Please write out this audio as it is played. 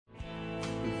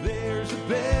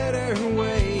better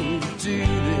way to do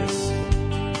this.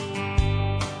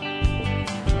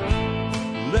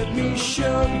 Let me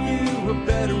show you a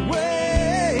better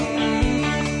way.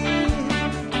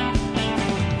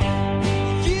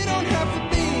 You don't have to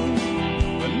be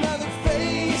another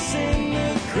face in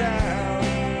the crowd.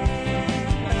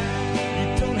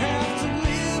 You don't have to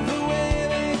live the way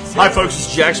they tell. Hi folks,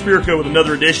 it's Jack Spirko with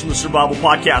another edition of the Survival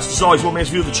Podcast. As always, one man's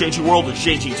view of the changing world, the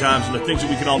changing times, and the things that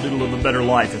we can all do to live a better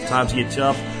life if times get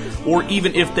tough, or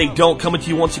even if they don't. Coming to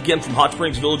you once again from Hot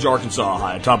Springs Village, Arkansas,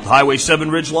 high atop the Highway 7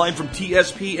 Ridgeline from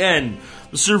TSPN,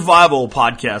 the Survival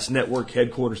Podcast Network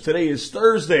headquarters. Today is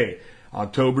Thursday,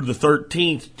 October the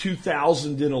 13th,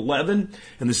 2011,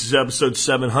 and this is episode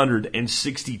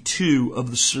 762 of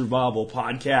the Survival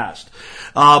Podcast.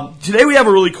 Today we have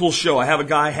a really cool show. I have a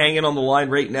guy hanging on the line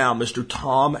right now, Mr.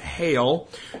 Tom Haile,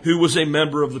 who was a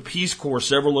member of the Peace Corps.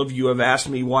 Several of you have asked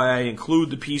me why I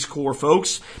include the Peace Corps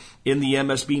folks in the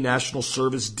MSB National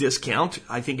Service discount.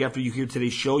 I think after you hear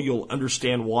today's show, you'll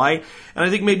understand why. And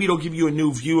I think maybe it'll give you a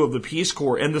new view of the Peace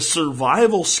Corps and the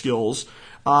survival skills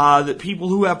that people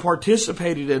who have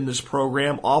participated in this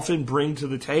program often bring to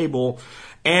the table.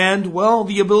 And, well,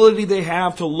 the ability they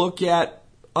have to look at,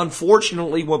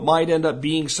 unfortunately, what might end up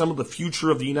being some of the future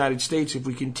of the United States if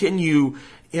we continue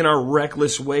in our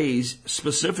reckless ways,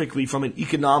 specifically from an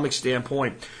economic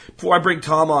standpoint. Before I bring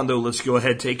Tom on, though, let's go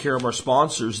ahead and take care of our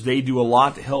sponsors. They do a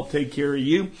lot to help take care of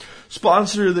you.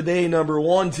 Sponsor of the day, number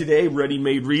one today, Ready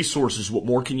Made Resources. What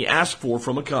more can you ask for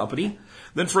from a company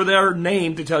than for their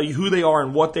name to tell you who they are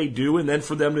and what they do, and then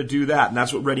for them to do that? And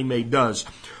that's what Ready Made does.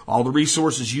 All the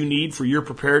resources you need for your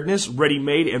preparedness, Ready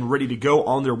Made and ready to go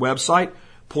on their website.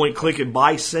 Point, click, and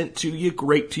buy sent to you,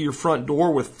 right to your front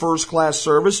door with first-class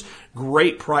service,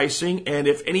 great pricing, and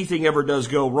if anything ever does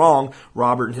go wrong,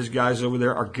 Robert and his guys over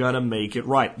there are going to make it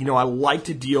right. You know, I like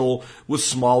to deal with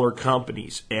smaller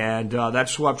companies, and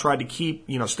that's who I've tried to keep,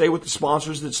 stay with the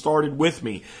sponsors that started with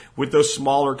me, with those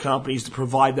smaller companies to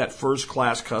provide that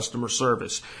first-class customer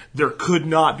service. There could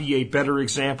not be a better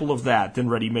example of that than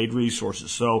Ready Made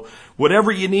Resources. So whatever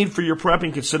you need for your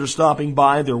prepping, consider stopping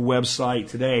by their website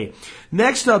today.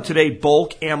 Next up today,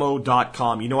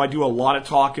 bulkammo.com. I do a lot of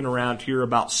talking around here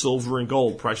about silver and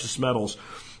gold, precious metals.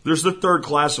 There's the third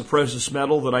class of precious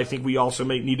metal that I think we also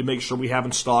need to make sure we have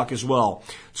in stock as well.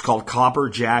 It's called copper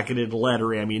jacketed lead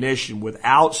or ammunition.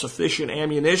 Without sufficient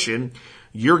ammunition,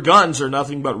 your guns are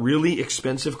nothing but really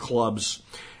expensive clubs.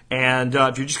 And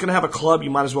if you're just going to have a club, you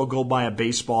might as well go buy a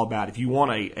baseball bat. If you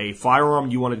want a firearm,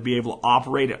 you want it to be able to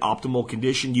operate at optimal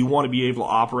condition. You want to be able to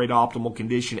operate optimal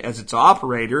condition as its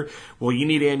operator. Well, you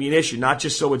need ammunition, not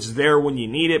just so it's there when you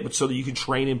need it, but so that you can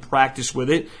train and practice with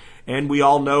it. And we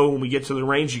all know when we get to the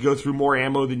range, you go through more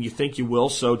ammo than you think you will.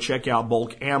 So check out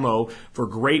Bulk Ammo for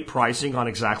great pricing on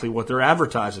exactly what they're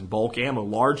advertising. Bulk Ammo,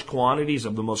 large quantities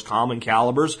of the most common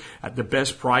calibers at the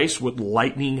best price with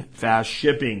lightning fast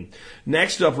shipping.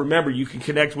 Next up, remember, you can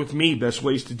connect with me. Best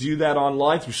ways to do that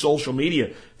online through social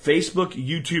media. Facebook,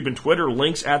 YouTube, and Twitter.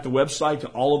 Links at the website to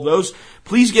all of those.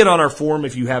 Please get on our forum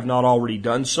if you have not already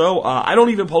done so. I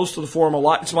don't even post to the forum a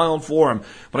lot. It's my own forum,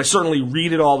 but I certainly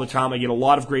read it all the time. I get a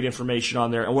lot of great information on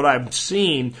there. And what I've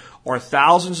seen are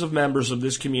thousands of members of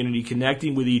this community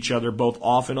connecting with each other, both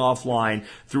off and offline,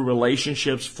 through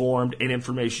relationships formed and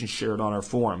information shared on our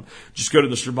forum. Just go to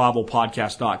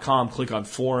thesurvivalpodcast.com, click on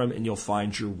forum, and you'll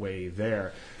find your way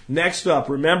there. Next up,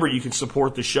 remember, you can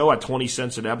support the show at 20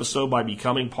 cents an episode by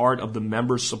becoming part of the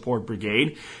Members Support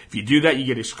Brigade. If you do that, you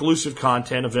get exclusive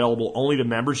content available only to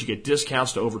members. You get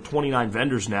discounts to over 29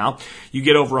 vendors now. You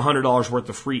get over $100 worth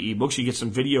of free ebooks. You get some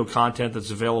video content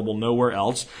that's available nowhere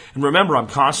else. And remember, I'm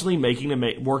constantly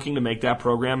working to make that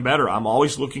program better. I'm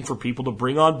always looking for people to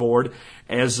bring on board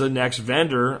as the next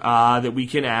vendor that we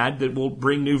can add that will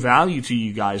bring new value to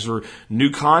you guys, or new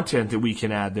content that we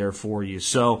can add there for you.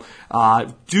 So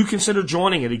do consider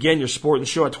joining it. Again, you're supporting the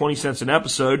show at 20 cents an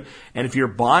episode. And if you're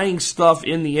buying stuff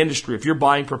in the industry, if you're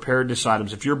buying preparedness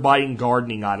items, if you're buying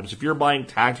gardening items, if you're buying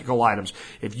tactical items,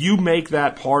 if you make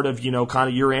that part of, kind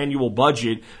of your annual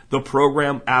budget, the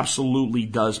program absolutely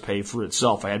does pay for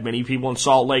itself. I had many people in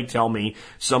Salt Lake tell me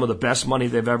some of the best money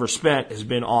they've ever spent has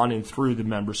been on and through the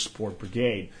Member Support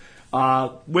Brigade.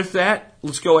 With that,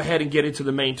 let's go ahead and get into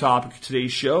the main topic of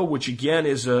today's show, which again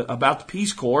is about the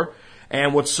Peace Corps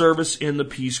and what service in the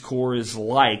Peace Corps is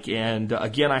like. And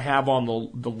again, I have on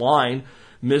the line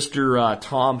Mr.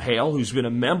 Tom Haile, who's been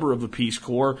a member of the Peace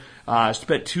Corps,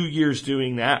 spent 2 years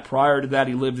doing that. Prior to that,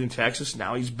 he lived in Texas.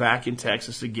 Now he's back in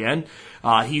Texas again.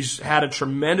 He's had a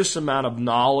tremendous amount of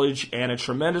knowledge and a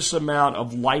tremendous amount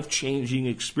of life-changing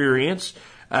experience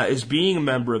as being a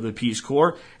member of the Peace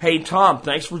Corps. Hey, Tom,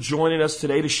 thanks for joining us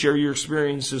today to share your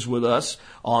experiences with us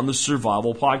on the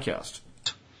Survival Podcast.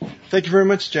 Thank you very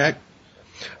much, Jack.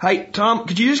 Hey, Tom,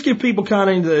 could you just give people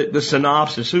kind of the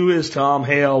synopsis? Who is Tom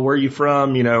Haile? Where are you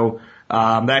from?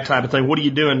 That type of thing. What are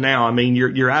you doing now? I mean,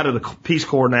 you're out of the Peace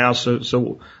Corps now,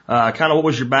 so kind of what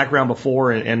was your background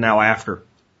before and now after?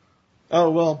 Oh,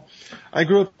 well, I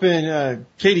grew up in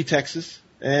Katy, Texas,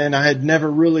 and I had never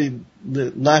really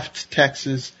left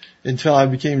Texas until I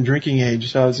became drinking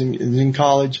age. So I was in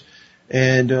college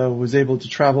and was able to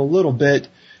travel a little bit.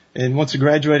 And once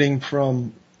graduating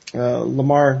from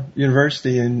Lamar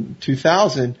University in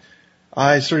 2000,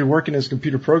 I started working as a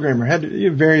computer programmer. Had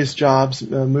various jobs,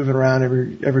 moving around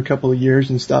every couple of years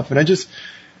and stuff. And I just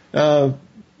got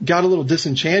a little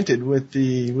disenchanted with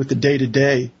the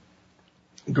day-to-day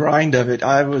grind of it.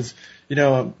 I was,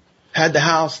 had the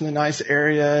house in a nice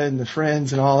area and the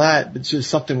friends and all that, but just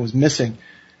something was missing.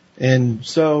 And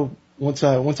so once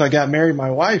I got married,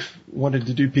 my wife wanted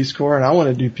to do Peace Corps and I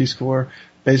wanted to do Peace Corps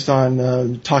based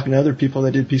on talking to other people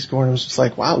that did Peace Corps. And it was just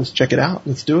like, wow, let's check it out.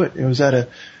 Let's do it. It was at a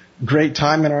great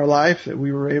time in our life that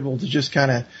we were able to just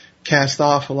kind of cast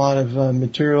off a lot of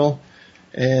material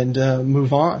and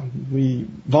move on. We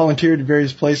volunteered at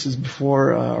various places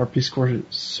before our Peace Corps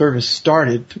service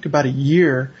started. It took about a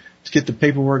year to get the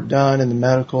paperwork done and the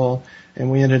medical, and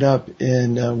we ended up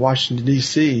in Washington,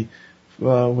 D.C.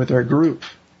 With our group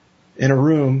in a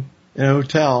room in a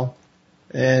hotel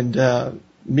and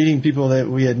meeting people that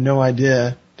we had no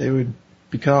idea they would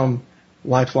become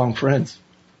lifelong friends.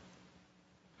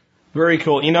 Very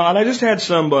cool. And I just had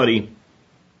somebody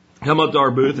come up to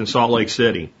our booth in Salt Lake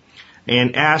City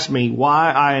and ask me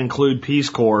why I include Peace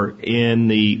Corps in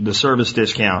the service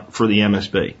discount for the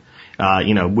MSB,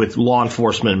 with law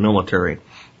enforcement and military.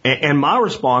 And my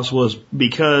response was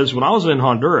because when I was in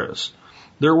Honduras,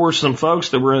 there were some folks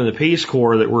that were in the Peace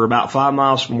Corps that were about 5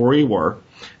 miles from where we were.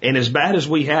 And as bad as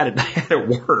we had it, they had it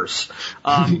worse.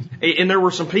 And there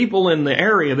were some people in the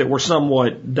area that were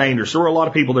somewhat dangerous. There were a lot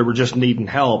of people that were just needing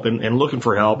help and looking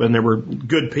for help. And there were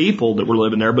good people that were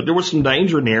living there, but there was some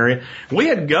danger in the area. We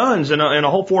had guns and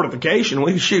a whole fortification.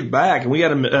 We could shoot back, and we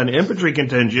had an infantry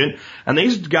contingent. And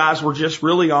these guys were just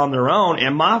really on their own.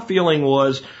 And my feeling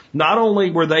was not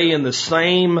only were they in the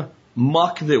same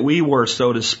muck that we were,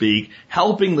 so to speak,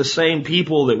 helping the same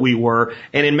people that we were,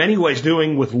 and in many ways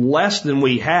doing with less than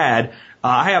we had.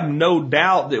 I have no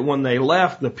doubt that when they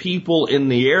left, the people in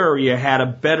the area had a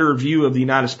better view of the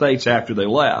United States after they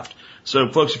left.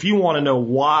 So, folks, if you want to know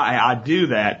why I do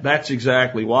that, that's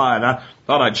exactly why. And I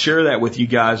thought I'd share that with you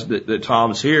guys that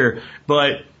Tom's here.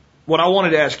 But what I wanted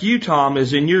to ask you, Tom,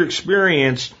 is in your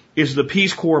experience, is the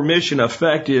Peace Corps mission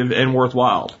effective and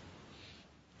worthwhile?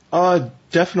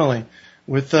 Definitely.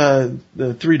 With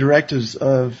the three directives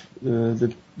of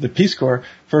the Peace Corps,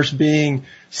 first being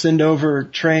send over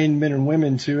trained men and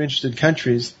women to interested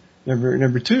countries.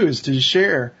 Number two is to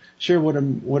share what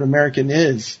American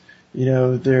is.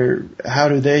 How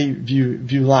do they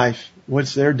view life?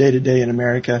 What's their day to day in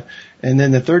America? And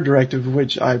then the third directive,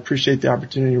 which I appreciate the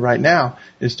opportunity right now,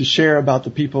 is to share about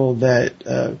the people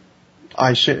that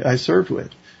I served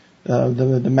with,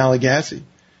 the Malagasy.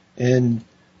 And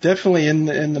definitely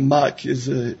in the muck is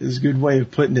a good way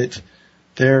of putting it.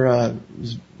 There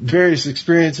various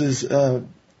experiences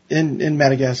in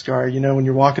Madagascar. When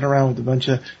you're walking around with a bunch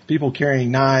of people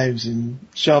carrying knives and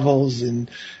shovels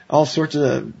and all sorts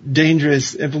of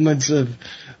dangerous implements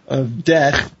of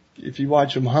death. If you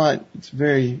watch them hunt, it's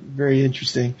very, very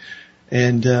interesting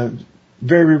and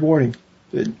very rewarding.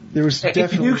 There was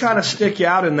definitely you kind of stick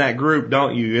out in that group,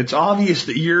 don't you? It's obvious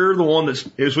that you're the one that's,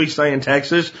 as we say in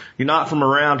Texas, you're not from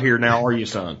around here now, are you,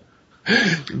 son?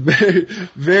 Very,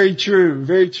 very true.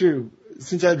 Very true.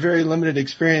 Since I had very limited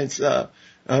experience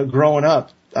growing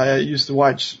up, I used to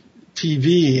watch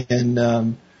TV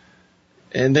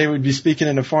and they would be speaking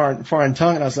in a foreign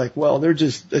tongue, and I was like, well,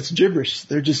 that's gibberish.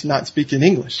 They're just not speaking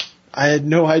English. I had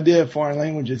no idea of foreign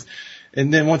languages.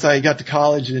 And then once I got to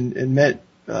college and met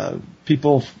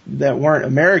people that weren't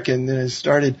American, then I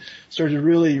started to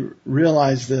really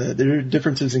realize the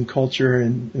differences in culture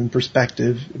and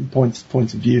perspective and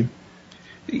points of view.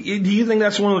 Do you think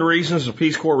that's one of the reasons the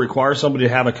Peace Corps requires somebody to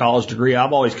have a college degree?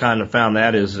 I've always kind of found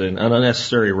that as an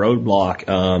unnecessary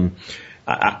roadblock.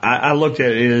 I looked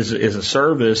at it as a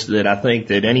service that I think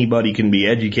that anybody can be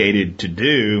educated to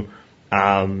do,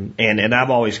 and I've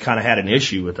always kind of had an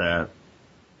issue with that.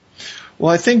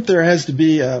 Well, I think there has to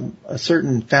be a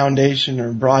certain foundation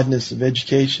or broadness of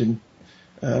education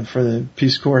for the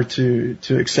Peace Corps to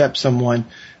accept someone.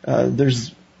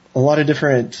 There's a lot of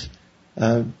different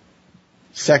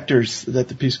sectors that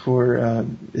the Peace Corps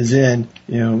is in,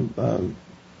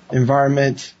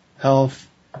 environment, health,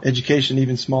 education,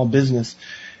 even small business.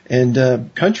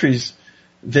 And countries,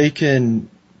 they can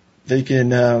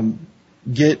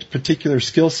get particular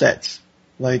skill sets.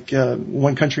 Like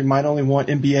one country might only want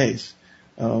MBAs.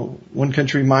 One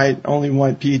country might only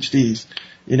want PhDs.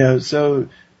 So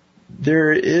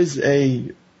there is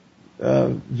a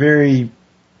very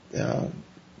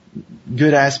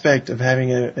good aspect of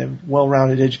having a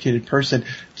well-rounded, educated person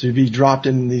to be dropped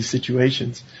in these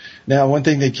situations. Now, one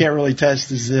thing they can't really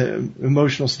test is the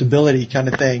emotional stability kind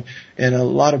of thing, and a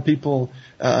lot of people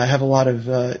have a lot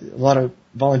of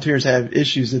volunteers have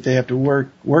issues that they have to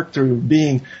work through,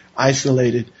 being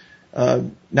isolated,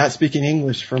 not speaking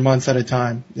English for months at a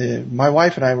time. My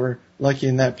wife and I were lucky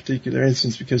in that particular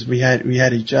instance because we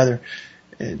had each other,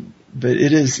 but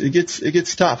it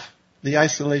gets tough. The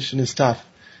isolation is tough.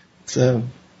 So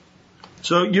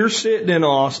you're sitting in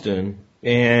Austin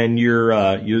and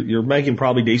you're making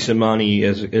probably decent money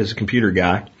as a computer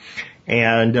guy.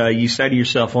 And you say to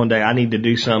yourself one day, I need to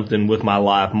do something with my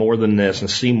life more than this and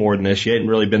see more than this. You hadn't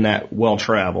really been that well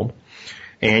traveled.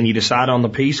 And you decide on the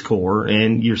Peace Corps,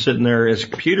 and you're sitting there as a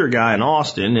computer guy in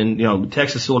Austin and,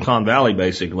 Texas, Silicon Valley,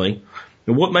 basically.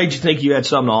 And what made you think you had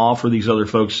something to offer these other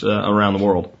folks around the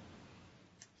world?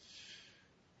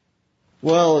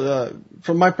 Well,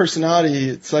 from my personality,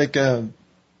 it's like I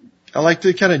like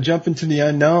to kind of jump into the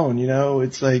unknown.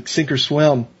 It's like sink or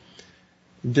swim.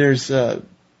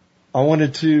 I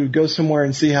wanted to go somewhere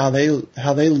and see how they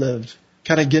lived,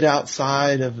 kind of get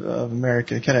outside of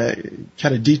America, kind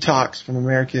of detox from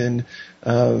American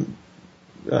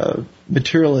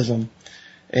materialism,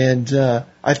 and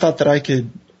I thought that I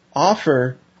could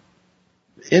offer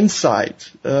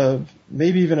insight,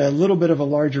 maybe even a little bit of a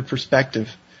larger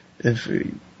perspective, if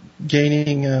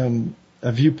gaining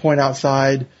a viewpoint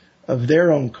outside of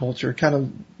their own culture, kind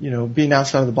of being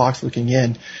outside of the box, looking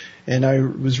in. And I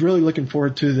was really looking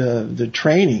forward to the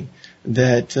training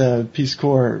that Peace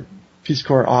Corps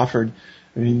offered.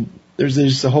 I mean, there's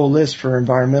just a whole list for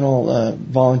environmental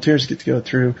volunteers to get to go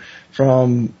through,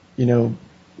 from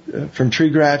tree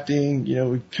grafting.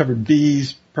 We covered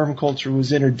bees, permaculture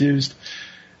was introduced,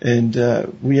 and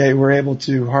we were able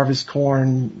to harvest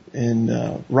corn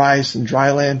and rice and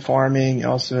dryland farming,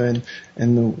 also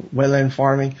in the wetland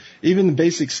farming. Even the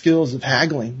basic skills of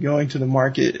haggling, going to the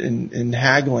market and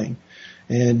haggling,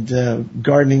 and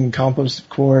gardening and compost, of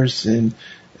course, and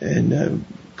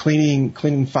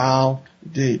cleaning fowl,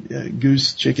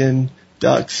 goose, chicken,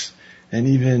 ducks, and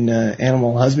even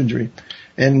animal husbandry.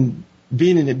 And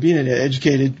being an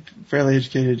fairly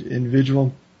educated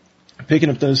individual,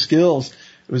 picking up those skills,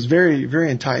 it was very,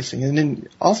 very enticing. And then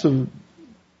also,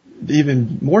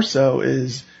 even more so,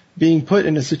 is being put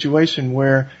in a situation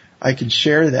where I could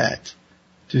share that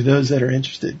to those that are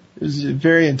interested. It was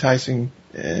very enticing,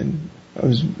 and I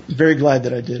was very glad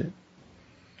that I did it.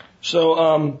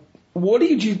 So, what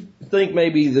did you think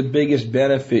maybe the biggest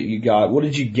benefit you got? What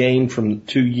did you gain from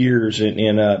 2 years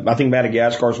in I think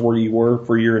Madagascar is where you were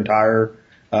for your entire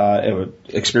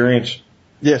experience?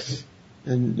 Yes.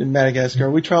 In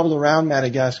Madagascar. We traveled around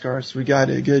Madagascar, so we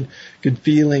got a good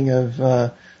feeling of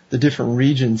the different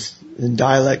regions and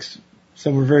dialects.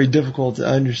 Some were very difficult to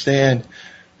understand,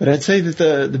 but I'd say that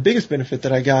the biggest benefit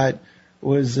that I got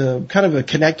was kind of a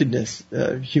connectedness,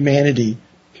 humanity,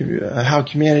 how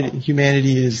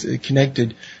humanity is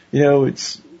connected. We're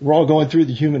all going through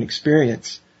the human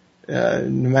experience,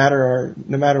 no matter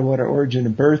what our origin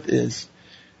of birth is,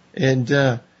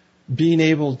 and being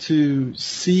able to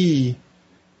see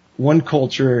one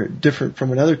culture different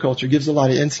from another culture gives a lot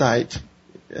of insight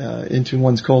into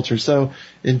one's culture. So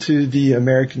into the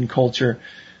American culture,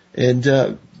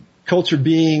 and culture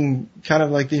being kind of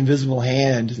like the invisible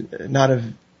hand, not of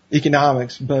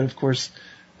economics, but of course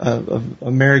of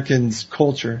Americans'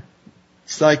 culture.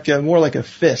 It's like more like a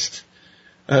fist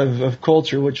of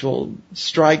culture, which will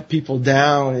strike people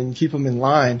down and keep them in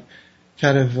line,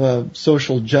 kind of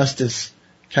social justice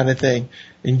kind of thing.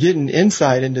 And getting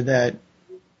insight into that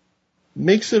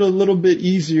makes it a little bit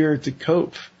easier to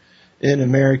cope in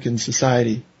American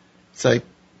society. It's like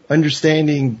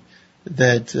understanding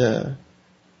that a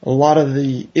lot of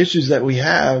the issues that we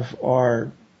have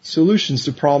are solutions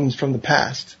to problems from the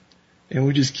past, and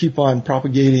we just keep on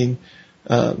propagating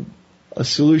a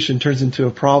solution turns into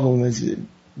a problem, as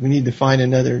we need to find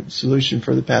another solution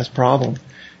for the past problem,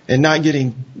 and not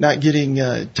getting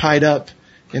tied up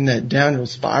in that downward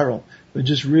spiral, but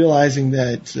just realizing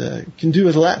that can do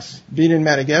with less. Being in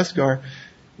Madagascar,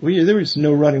 there was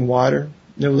no running water,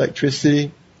 no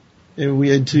electricity, and we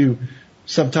had to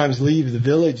sometimes leave the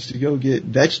village to go get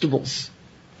vegetables.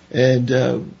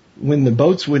 And when the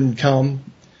boats wouldn't come,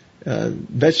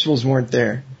 vegetables weren't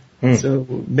there. So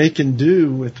making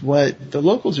do with what the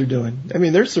locals are doing. I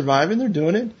mean, they're surviving. They're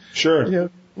doing it. Sure.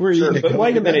 We're sure. eating But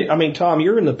wait a minute. I mean, Tom,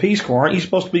 you're in the Peace Corps. Aren't you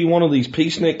supposed to be one of these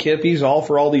peacenik hippies, all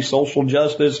for all these social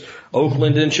justice,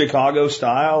 Oakland and Chicago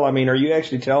style? I mean, are you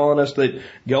actually telling us that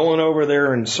going over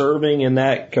there and serving in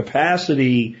that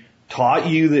capacity taught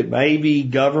you that maybe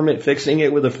government fixing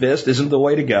it with a fist isn't the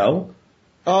way to go?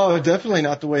 Oh, definitely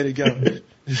not the way to go.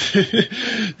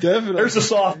 Definitely. There's a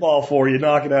softball for you.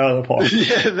 Knock it out of the park.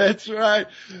 Yeah, that's right.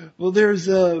 Well, there's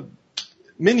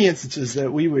many instances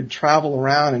that we would travel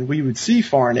around and we would see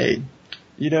foreign aid.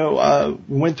 We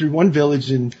went through one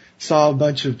village and saw a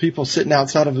bunch of people sitting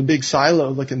outside of a big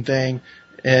silo-looking thing,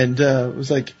 and it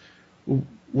was like,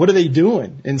 what are they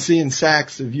doing? And seeing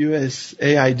sacks of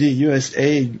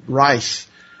USAID rice,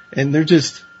 and they're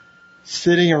just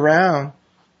sitting around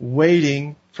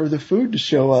waiting for the food to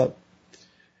show up.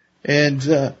 And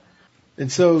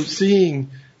so seeing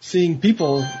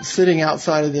people sitting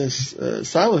outside of this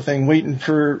silo thing waiting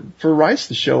for rice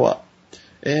to show up,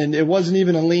 and it wasn't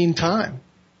even a lean time.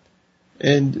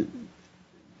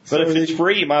 But if it's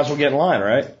free, you might as well get in line,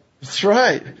 right? That's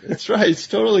right. It's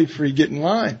totally free. Get in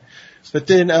line. But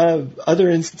then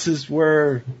other instances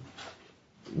where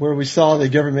we saw the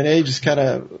government aid just kind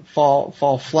of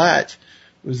fall flat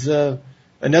was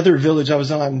another village I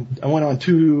was on. I went on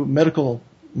 2 medical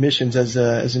missions as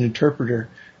an interpreter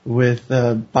with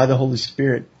by the Holy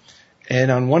Spirit.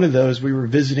 And on one of those, we were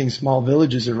visiting small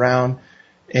villages around,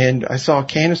 and I saw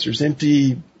canisters,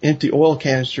 empty oil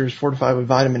canisters fortified with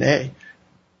vitamin A.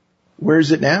 Where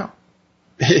is it now?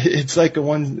 It's like a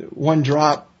one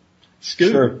drop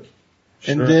scoop. Sure.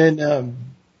 And then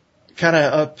kind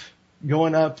of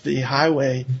going up the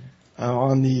highway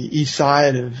on the east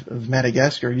side of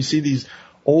Madagascar, you see these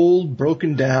old,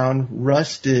 broken down,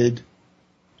 rusted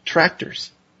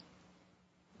tractors,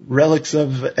 relics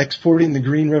of exporting the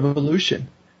Green Revolution.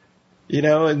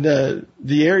 And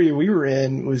the area we were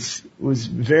in was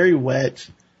very wet.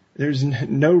 There's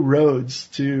no roads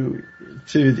to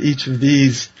each of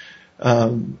these.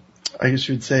 I guess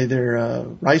you would say they're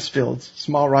rice fields,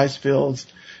 small rice fields,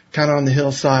 kind of on the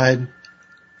hillside,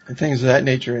 and things of that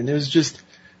nature. And it was just,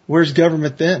 where's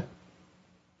government then?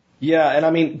 Yeah, and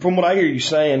I mean, from what I hear you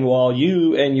saying, while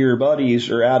you and your buddies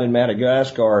are out in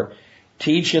Madagascar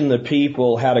teaching the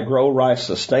people how to grow rice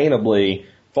sustainably,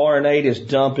 foreign aid is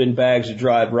dumping bags of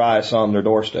dried rice on their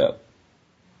doorstep.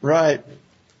 Right.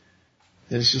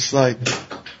 It's just like...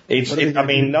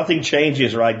 nothing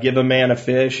changes, right? Give a man a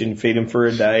fish and feed him for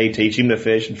a day, teach him to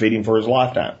fish and feed him for his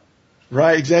lifetime.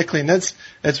 Right, exactly. And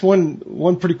that's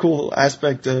one pretty cool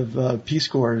aspect of Peace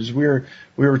Corps is we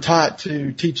were taught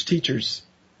to teach teachers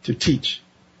to teach.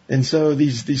 And so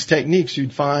these techniques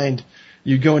you'd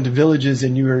go into villages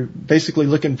and you were basically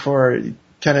looking for,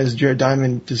 kind of as Jared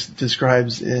Diamond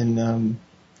describes in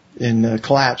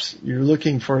Collapse, you're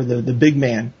looking for the big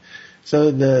man.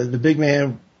 So the big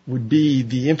man would be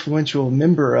the influential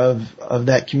member of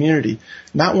that community,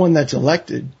 not one that's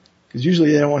elected, because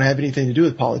usually they don't want to have anything to do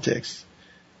with politics.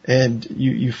 And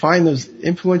you find those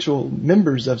influential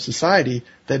members of society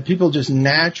that people just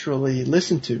naturally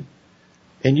listen to.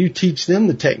 And you teach them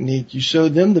the technique, you show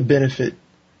them the benefit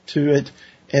to it,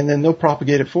 and then they'll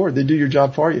propagate it forward. They do your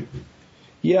job for you.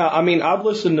 Yeah, I mean, I've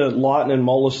listened to Lawton and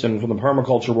Mollison from the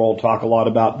permaculture world talk a lot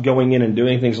about going in and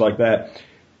doing things like that.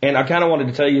 And I kind of wanted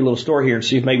to tell you a little story here and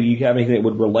see if maybe you have anything that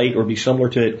would relate or be similar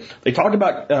to it. They talked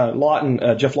about,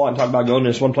 Jeff Lawton talked about going to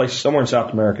this one place somewhere in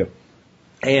South America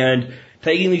and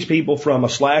taking these people from a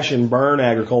slash and burn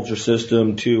agriculture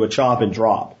system to a chop and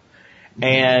drop.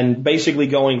 And basically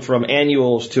going from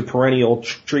annuals to perennial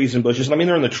trees and bushes. I mean,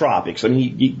 they're in the tropics. I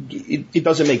mean, it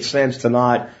doesn't make sense to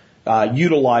not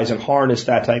utilize and harness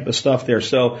that type of stuff there.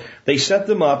 So they set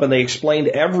them up and they explained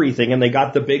everything, and they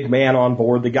got the big man on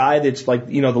board, the guy that's like,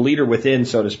 the leader within,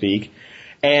 so to speak.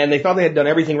 And they thought they had done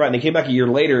everything right, and they came back a year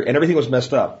later and everything was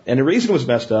messed up. And the reason it was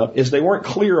messed up is they weren't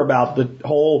clear about the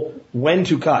whole when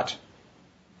to cut.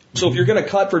 So if you're going to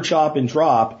cut for chop and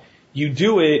drop, you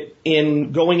do it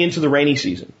in going into the rainy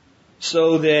season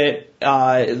so that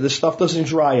the stuff doesn't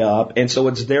dry up, and so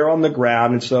it's there on the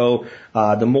ground, and so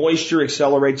the moisture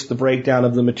accelerates the breakdown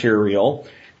of the material,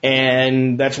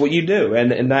 and that's what you do.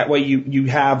 And that way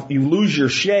you lose your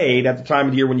shade at the time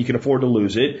of the year when you can afford to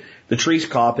lose it. The trees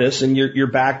coppice, and you're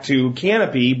back to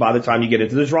canopy by the time you get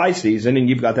into the dry season, and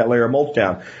you've got that layer of mulch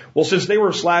down. Well, since they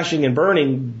were slashing and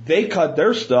burning, they cut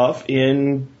their stuff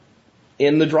in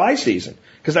the dry season.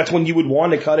 because that's when you would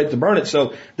want to cut it to burn it.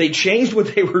 So they changed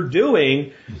what they were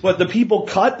doing, but the people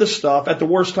cut the stuff at the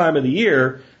worst time of the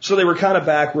year, so they were kind of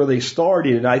back where they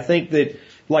started. And I think that,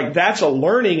 like, that's a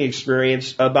learning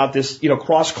experience about this,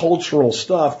 cross-cultural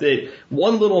stuff, that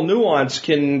one little nuance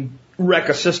can wreck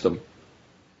a system.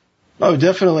 Oh,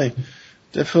 definitely.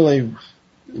 Definitely.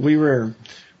 We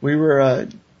were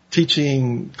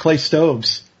teaching clay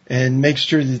stoves and make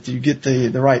sure that you get the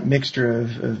right mixture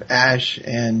of ash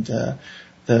and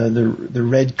the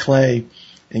red clay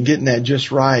and getting that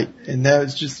just right. And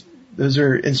those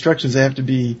are instructions that have to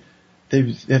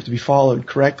be followed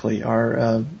correctly.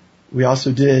 We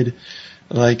also did,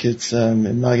 like, it's I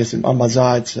guess in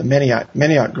Mazah, it's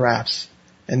manioc grafts,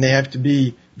 and they have to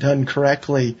be done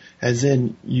correctly, as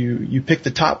in you pick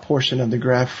the top portion of the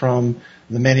graft from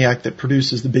the manioc that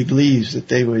produces the big leaves that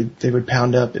they would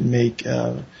pound up and make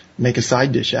a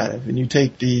side dish out of, and you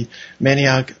take the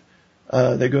manioc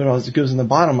that goes in the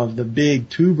bottom of the big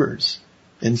tubers,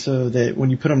 and so that when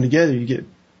you put them together, you get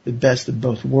the best of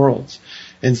both worlds.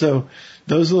 And so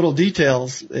those little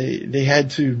details, they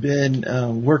had to have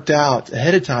been worked out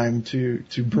ahead of time to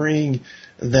bring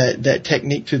that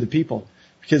technique to the people,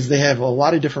 because they have a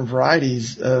lot of different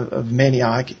varieties of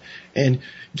manioc, and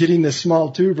getting the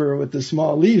small tuber with the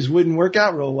small leaves wouldn't work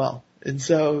out real well. And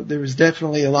so there was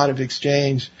definitely a lot of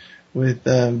exchange with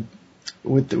the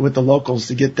locals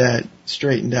to get that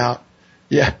straightened out.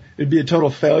 Yeah, it'd be a total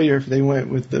failure if they went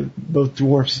with both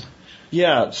dwarfs.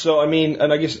 Yeah, so I mean,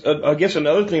 and I guess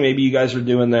another thing maybe you guys are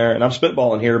doing there, and I'm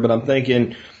spitballing here, but I'm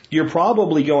thinking you're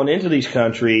probably going into these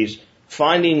countries,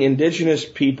 finding indigenous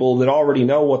people that already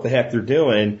know what the heck they're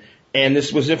doing, and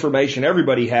this was information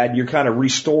everybody had. You're kind of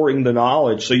restoring the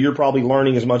knowledge, so you're probably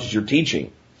learning as much as you're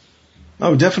teaching.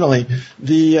 Oh, definitely.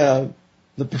 The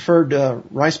preferred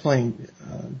rice playing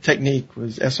technique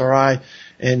was SRI,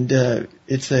 and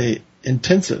it's a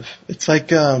intensive. It's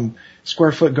like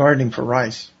square foot gardening for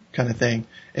rice kind of thing,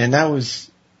 and that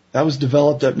was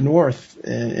developed up north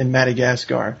in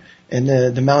Madagascar, and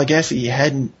the Malagasy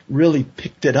hadn't really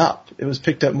picked it up. It was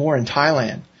picked up more in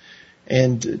Thailand,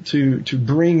 and to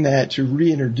bring that, to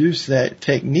reintroduce that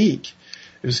technique,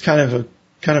 it was kind of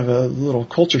a little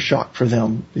culture shock for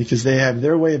them, because they have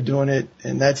their way of doing it,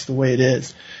 and that's the way it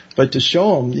is. But to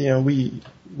show them,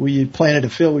 we planted a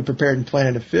field, we prepared and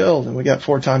planted a field, and we got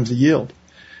 4 times the yield.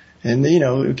 And,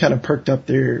 it kind of perked up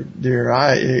their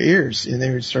ears, and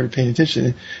they started paying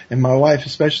attention. And my wife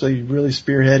especially really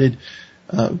spearheaded,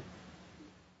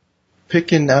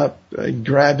 picking up,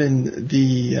 grabbing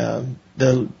the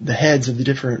heads of the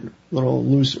different little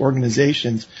loose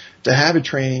organizations to have a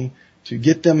training, to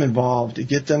get them involved, to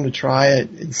get them to try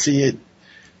it and see it.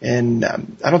 And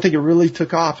I don't think it really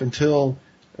took off until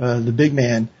the big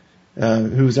man,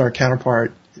 who was our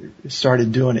counterpart,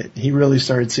 started doing it. He really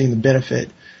started seeing the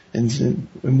benefit. And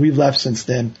we've left since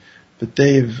then, but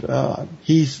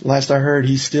last I heard,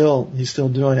 he's still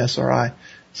doing SRI.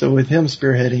 So with him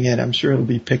spearheading it, I'm sure it'll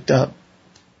be picked up.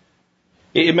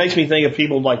 It makes me think of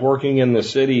people like working in the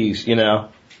cities,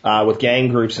 with gang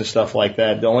groups and stuff like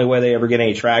that. The only way they ever get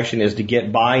any traction is to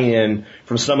get buy-in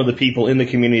from some of the people in the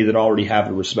community that already have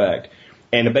the respect,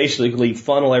 and to basically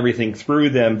funnel everything through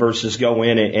them versus go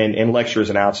in and lecture as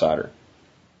an outsider.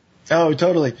 Oh,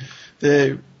 totally.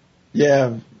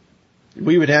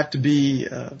 We would have to be,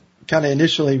 kind of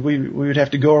initially, we would have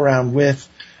to go around with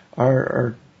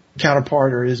our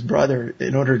counterpart or his brother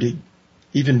in order to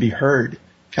even be heard,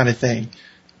 kind of thing.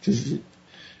 Because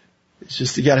it's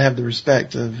just, you gotta have the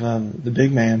respect of the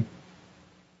big man.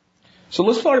 So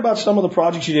let's talk about some of the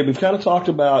projects you did. We've kind of talked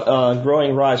about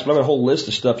growing rice, but I have a whole list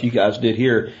of stuff you guys did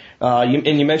here.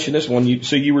 You mentioned this one.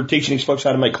 So you were teaching these folks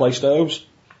how to make clay stoves?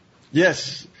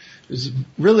 Yes. It was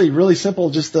really, really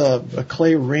simple, just a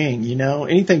clay ring,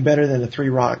 Anything better than a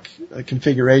 3-rock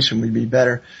configuration would be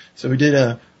better. So we did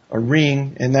a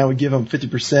ring, and that would give them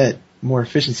 50% more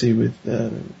efficiency with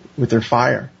their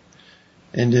fire.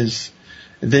 And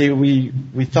we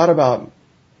thought about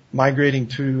migrating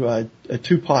to a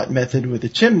 2-pot method with a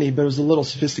chimney, but it was a little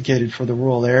sophisticated for the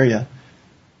rural area.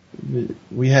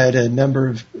 We had a number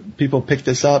of people pick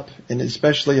this up, and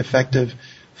especially effective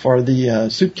for the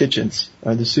soup kitchens,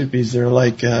 or the soupies. They're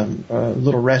like a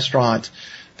little restaurant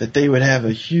that they would have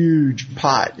a huge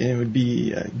pot, and it would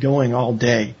be going all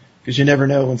day, because you never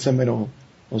know when somebody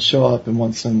will show up and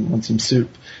want some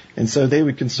soup. And so they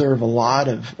would conserve a lot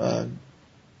of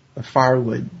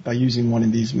firewood by using one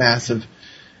of these massive,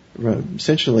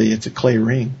 essentially it's a clay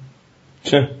ring.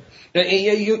 Sure.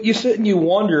 You sit and you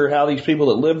wonder how these people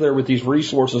that live there with these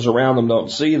resources around them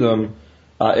don't see them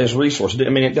as resources. I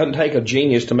mean, it doesn't take a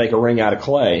genius to make a ring out of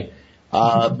clay.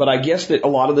 But I guess that a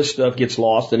lot of this stuff gets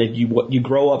lost, and if you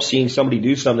grow up seeing somebody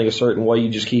do something a certain way, you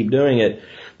just keep doing it.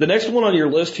 The next one on your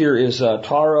list here is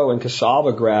taro and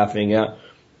cassava grafting.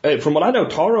 From what I know,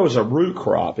 taro is a root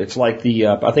crop. It's like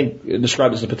I think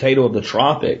described as the potato of the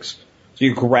tropics. So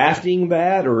you're grafting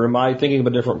that, or am I thinking of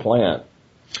a different plant?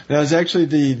 No, it's actually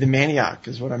the manioc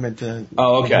is what I meant to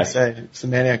say. It's the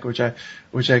manioc,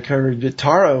 which I covered. But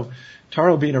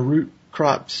taro being a root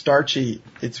crop, starchy,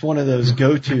 it's one of those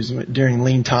go-tos during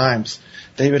lean times.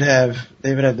 They would have the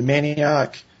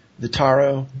manioc, the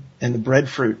taro, and the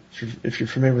breadfruit. If you're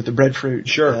familiar with the breadfruit,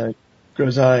 sure.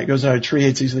 Goes on a tree.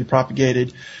 It's easily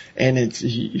propagated, and if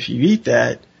you eat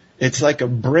that, it's like a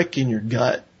brick in your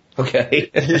gut. Okay.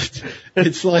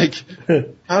 It's like,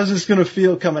 how's this going to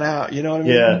feel coming out? You know what I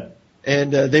mean? Yeah.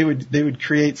 And they would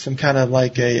create some kind of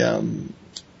like a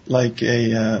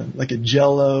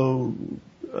Jell-O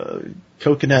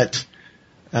coconut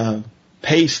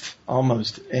paste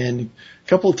almost, and a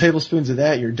couple of tablespoons of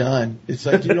that, you're done. It's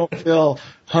like you don't feel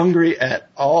hungry at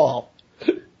all.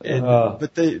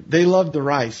 But they love the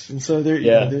rice, and so they're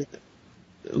the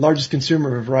largest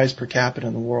consumer of rice per capita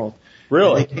in the world.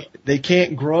 Really? They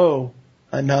can't grow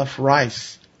enough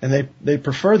rice, and they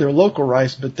prefer their local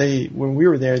rice, but when we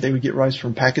were there, they would get rice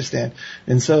from Pakistan,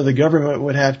 and so the government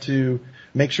would have to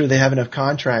make sure they have enough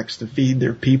contracts to feed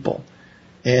their people.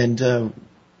 And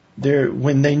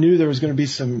when they knew there was going to be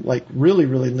some like really,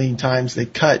 really lean times, they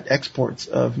cut exports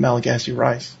of Malagasy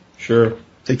rice. Sure.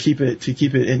 To keep it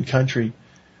in country.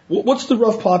 What's the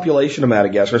rough population of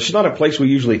Madagascar? It's not a place we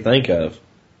usually think of.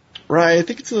 Right. I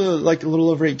think it's like a little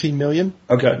over 18 million.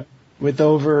 Okay. With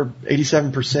over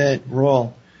 87%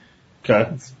 rural.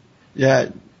 Okay. Yeah.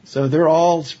 So they're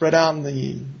all spread out in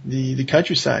the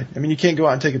countryside. I mean, you can't go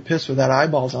out and take a piss without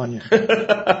eyeballs on you.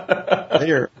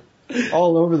 They're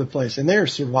all over the place, and they're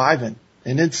surviving.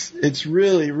 And it's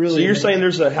really, really. So you're saying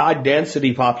there's a high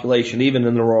density population even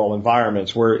in the rural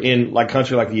environments, where in like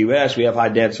country like the U.S. we have high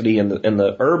density in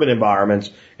the urban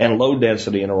environments and low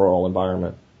density in a rural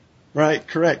environment. Right,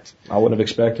 correct. I wouldn't have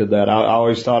expected that. I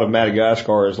always thought of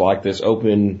Madagascar as like this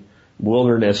open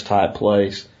wilderness type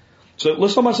place. So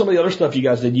let's talk about some of the other stuff you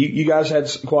guys did. You guys had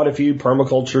quite a few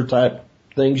permaculture type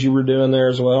things you were doing there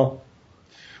as well.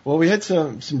 Well, we had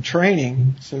some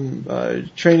training in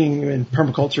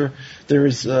permaculture. There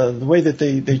was the way that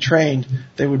they trained.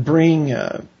 They would bring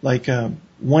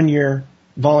 1 year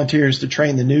volunteers to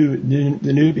train the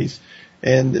newbies,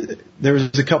 and there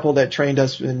was a couple that trained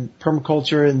us in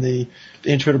permaculture, and the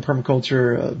Intro to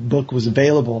Permaculture book was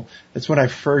available. That's when I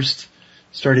first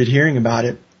started hearing about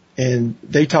it, and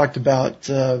they talked about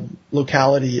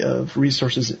locality of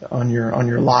resources on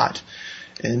your lot,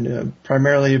 and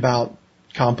primarily about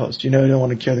compost. You don't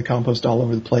want to carry the compost all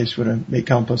over the place. You want to make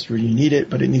compost where you need it,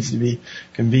 but it needs to be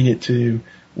convenient to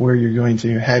where you're going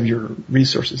to have your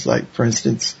resources. Like, for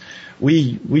instance,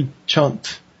 we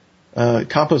chunked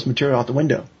compost material out the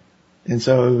window, and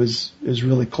so it was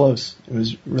really close. It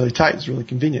was really tight. It was really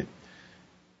convenient.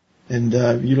 And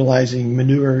utilizing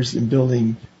manures and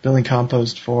building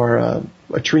compost for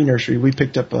a tree nursery. We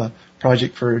picked up a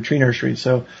project for a tree nursery,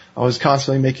 so I was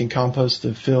constantly making compost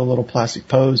to fill little plastic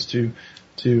pots to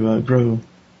grow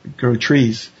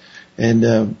trees.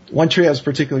 And one tree I was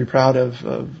particularly proud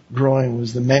of growing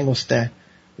was the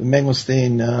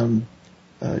mangosteen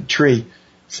tree.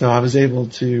 So I was able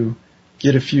to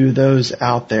get a few of those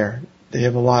out there. They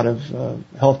have a lot of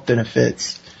health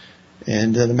benefits,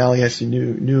 and the Malagasy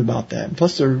knew about that. And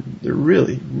plus, they're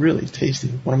really, really tasty.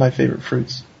 One of my favorite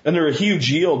fruits. And they're a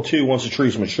huge yield too once the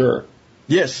tree's mature.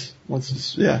 Yes,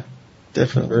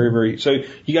 definitely. Very, very. So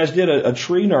you guys did a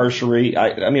tree nursery.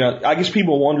 I guess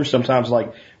people wonder sometimes,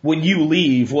 like, when you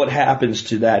leave, what happens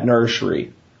to that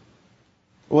nursery?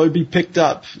 Well, it'd be picked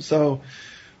up. So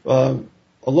a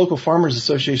local farmers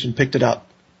association picked it up.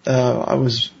 I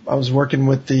was working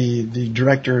with the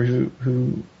director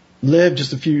who lived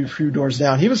just a few doors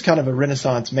down. He was kind of a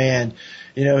Renaissance man.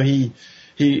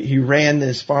 He ran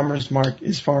this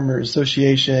his farmer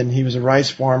association. He was a rice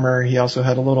farmer. He also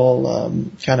had a little a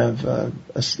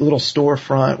little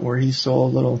storefront where he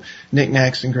sold little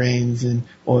knickknacks and grains and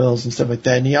oils and stuff like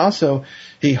that. And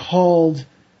he hauled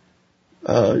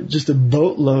just a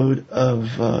boatload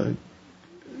of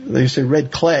they say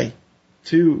red clay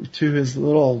to his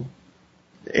little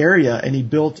area, and he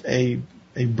built a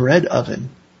bread oven,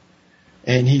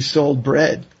 and he sold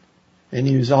bread. And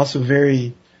he was also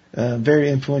very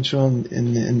influential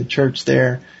in the church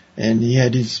there, and he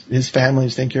had his family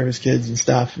was taking care of his kids and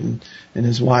stuff, and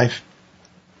his wife,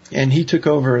 and he took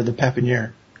over the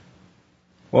pépinière.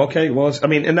 Okay, well,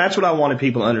 and that's what I wanted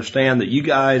people to understand, that you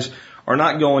guys are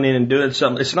not going in and doing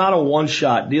something. It's not a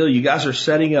one-shot deal. You guys are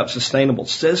setting up sustainable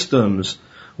systems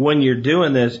when you're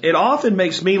doing this. It often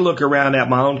makes me look around at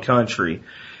my own country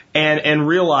and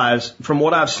realize, from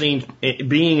what I've seen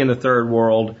being in the third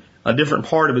world, a different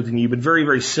part of it than you, but very,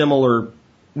 very similar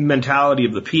mentality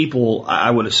of the people, I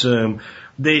would assume,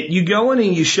 that you go in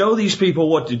and you show these people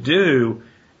what to do,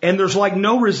 and there's like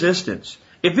no resistance.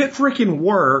 If it freaking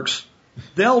works,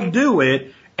 they'll do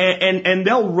it, and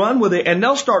they'll run with it, and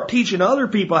they'll start teaching other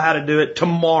people how to do it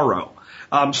tomorrow.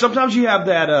 Sometimes you have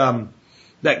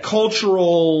that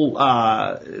cultural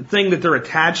thing that they're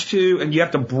attached to, and you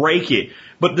have to break it.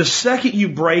 But the second you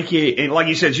break it, and like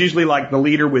you said, it's usually like the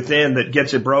leader within that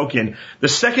gets it broken. The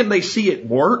second they see it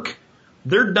work,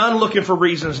 they're done looking for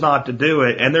reasons not to do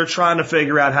it, and they're trying to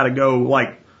figure out how to go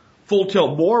like full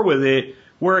tilt bore with it.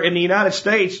 Where in the United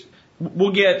States,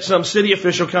 we'll get some city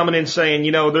official coming in saying,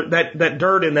 you know, that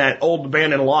dirt in that old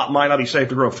abandoned lot might not be safe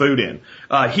to grow food in.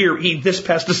 Here, eat this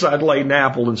pesticide-laden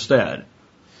apple instead.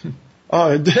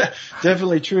 Oh,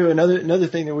 definitely true. Another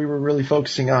thing that we were really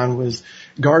focusing on was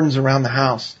gardens around the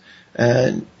house,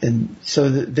 and so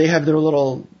they have their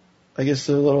little, I guess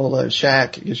their little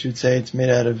shack. I guess you'd say it's made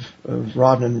out of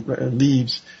rotten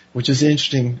leaves, which is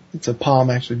interesting. It's a palm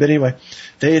actually, but anyway,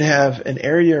 they'd have an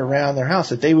area around their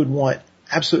house that they would want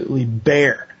absolutely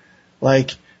bare.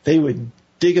 Like they would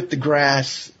dig up the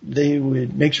grass. They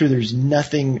would make sure there's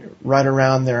nothing right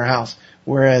around their house.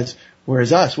 Whereas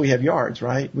us, we have yards,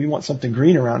 right? We want something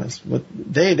green around us. But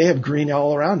they have green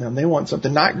all around them. They want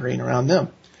something not green around them.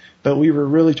 But we were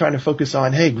really trying to focus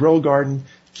on, hey, grow a garden,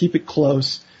 keep it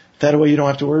close. That way you don't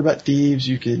have to worry about thieves.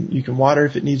 You can water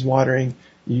if it needs watering.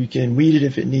 You can weed it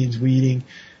if it needs weeding.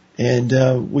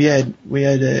 And we had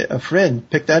a friend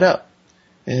pick that up.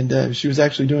 And she was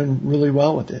actually doing really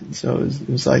well with it. And so it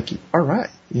was like, all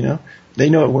right, you know, they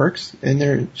know it works,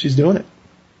 and she's doing it.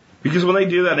 Because when they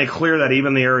do that, they clear that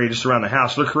even the area just around the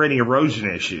house, they're creating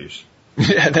erosion issues.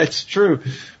 Yeah, that's true.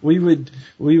 We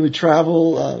would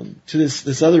travel to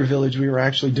this other village. We were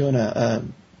actually doing a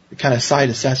kind of site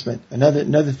assessment.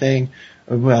 Another thing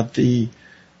about the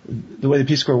way the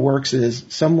Peace Corps works is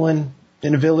someone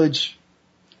in a village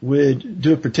would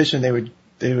do a petition. They would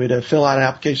fill out an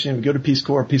application, would go to Peace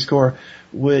Corps. Peace Corps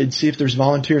would see if there's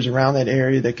volunteers around that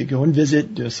area that could go and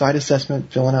visit, do a site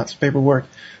assessment, filling out some paperwork,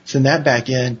 send that back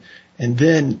in, and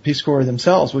then Peace Corps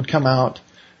themselves would come out,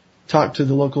 talk to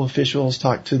the local officials,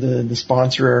 talk to the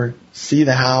sponsor, see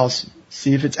the house,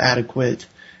 see if it's adequate,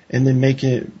 and then make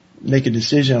a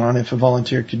decision on if a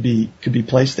volunteer could be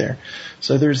placed there.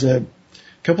 So there's a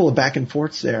couple of back and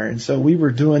forths there, and so we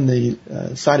were doing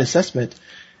the site assessment,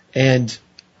 and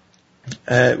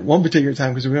one particular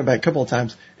time, because we went back a couple of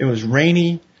times, it was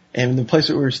rainy, and the place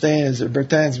that we were staying is at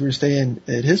Bertin's. We were staying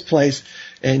at his place,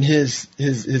 and his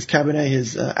cabinet,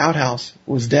 his outhouse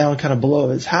was down kind of below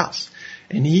his house,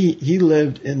 and he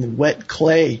lived in the wet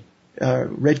clay,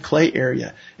 red clay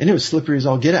area, and it was slippery as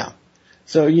all get out.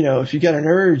 So, you know, if you got an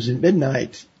urge at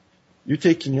midnight, you're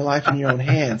taking your life in your own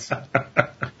hands.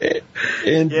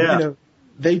 And yeah. You know,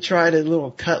 they try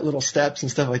to cut little steps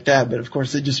and stuff like that, but of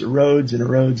course it just erodes and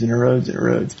erodes and erodes and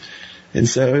erodes. And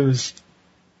so it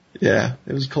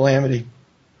was calamity.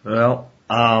 Well,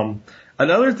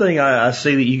 another thing I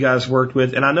see that you guys worked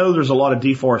with, and I know there's a lot of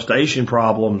deforestation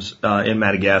problems in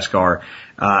Madagascar.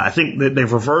 I think that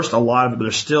they've reversed a lot of it, but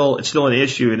it's still an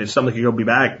issue, and it's something that could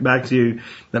go back to.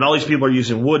 And all these people are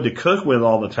using wood to cook with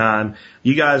all the time.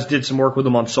 You guys did some work with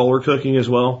them on solar cooking as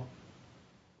well?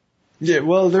 Yeah,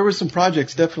 well, there were some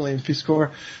projects definitely in Peace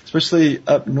Corps, especially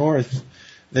up north.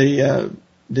 They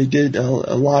did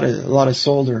a lot of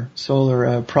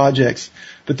solar projects.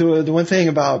 But the one thing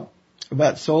about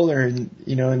solar, and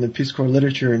you know, in the Peace Corps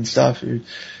literature and stuff,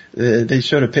 they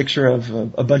showed a picture of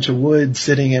a bunch of wood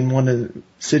sitting in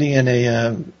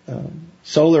a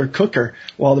solar cooker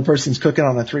while the person's cooking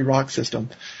on a 3-rock system,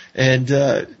 and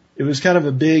it was kind of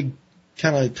a big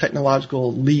kind of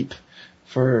technological leap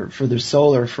for the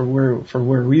solar for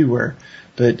where we were.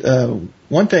 But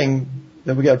one thing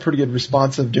that we got a pretty good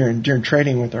response of during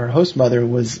training with our host mother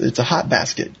was it's a hot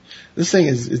basket. This thing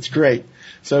it's great.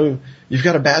 So you've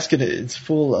got a basket, it's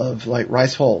full of like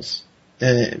rice hulls,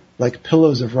 like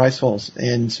pillows of rice hulls,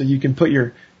 and so you can put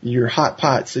your hot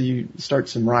pot. So you start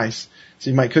some rice. So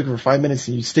you might cook it for 5 minutes,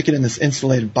 and you stick it in this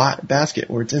insulated basket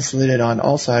where it's insulated on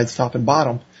all sides, top and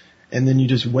bottom, and then you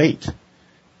just wait.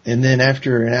 And then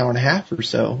after an hour and a half or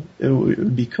so, it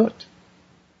would be cooked.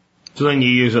 So then you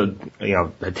use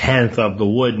a tenth of the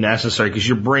wood necessary because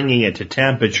you're bringing it to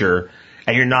temperature,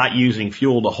 and you're not using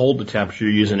fuel to hold the temperature.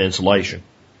 You're using insulation.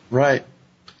 Right.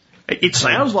 It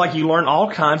sounds like you learn all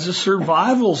kinds of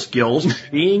survival skills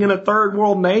being in a third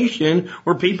world nation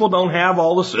where people don't have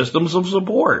all the systems of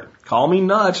support. Call me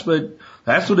nuts, but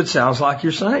that's what it sounds like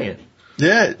you're saying.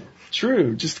 Yeah,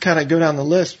 true. Just to kind of go down the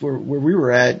list where we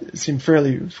were at, it seemed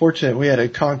fairly fortunate. We had a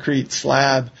concrete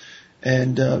slab,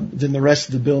 and then the rest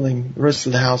of the building, the rest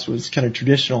of the house was kind of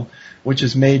traditional, which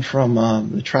is made from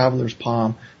the traveler's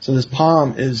palm. So this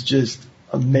palm is just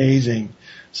amazing.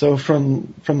 So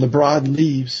from the broad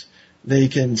leaves, they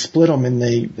can split them and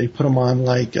they put them on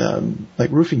like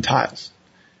roofing tiles.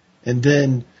 And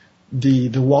then the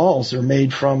walls are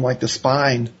made from like the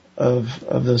spine of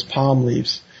those palm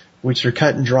leaves, which are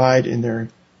cut and dried, and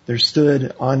they're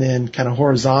stood on end kind of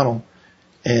horizontal,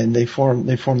 and they form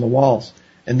the walls.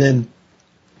 And then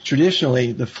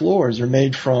traditionally the floors are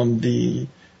made from the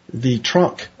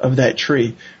trunk of that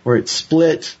tree, where it's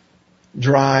split,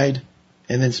 dried,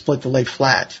 and then split to lay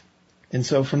flat. And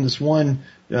so from this one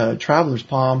traveler's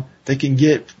palm, they can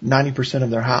get 90% of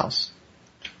their house.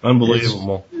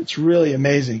 Unbelievable. It's really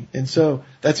amazing. And so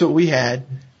that's what we had.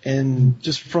 And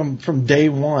just from day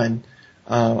one,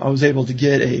 I was able to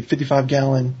get a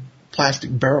 55-gallon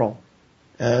plastic barrel.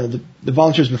 The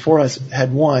volunteers before us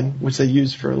had one, which they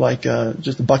used for like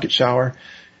just a bucket shower.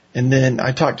 And then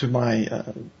I talked to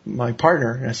my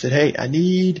partner, and I said, hey, I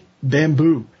need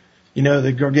bamboo. You know,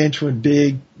 the gargantuan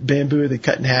big bamboo they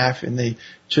cut in half, and they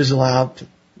chisel out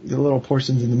the little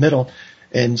portions in the middle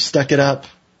and stuck it up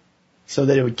so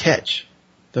that it would catch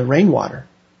the rainwater.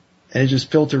 And it just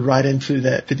filtered right into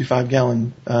that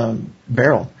 55-gallon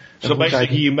barrel. So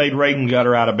basically you made rain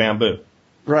gutter out of bamboo.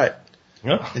 Right.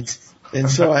 Yeah. And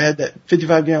so I had that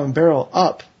 55-gallon barrel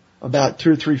up about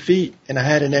 2 or 3 feet, and I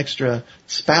had an extra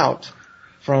spout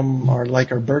from our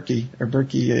Berkey. Our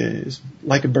Berkey is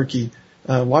like a Berkey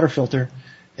water filter,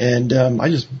 and I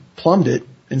just plumbed it,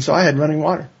 and so I had running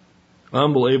water.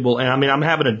 Unbelievable. And I mean, I'm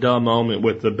having a dumb moment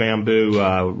with the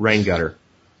bamboo rain gutter.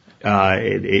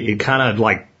 It kind of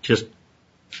like just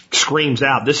screams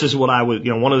out, this is what I was,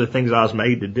 one of the things I was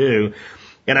made to do.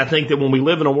 And I think that when we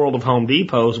live in a world of Home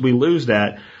Depots, we lose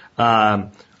that.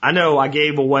 I know I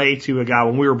gave away to a guy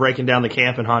when we were breaking down the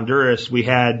camp in Honduras. We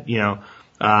had,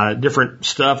 different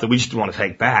stuff that we just didn't want to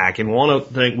take back. And one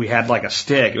of the things, we had like a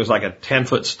stick. It was like a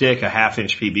 10-foot stick, a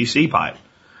 1/2-inch PVC pipe.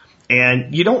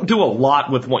 And you don't do a lot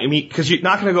with one, because you're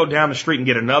not going to go down the street and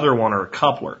get another one or a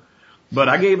coupler. But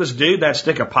I gave this dude that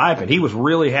stick of pipe, and he was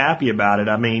really happy about it.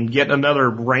 I mean, getting another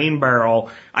rain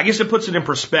barrel, I guess it puts it in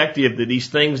perspective that these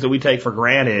things that we take for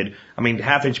granted,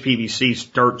 1/2-inch PVC is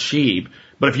dirt cheap.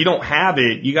 But if you don't have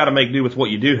it, you got to make do with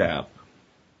what you do have.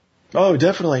 Oh,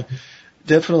 definitely.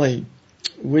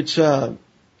 Which,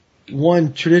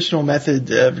 one traditional method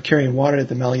of carrying water that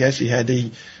the Malagasy had,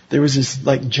 there was this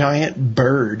like giant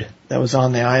bird that was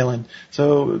on the island.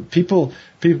 So people,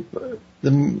 the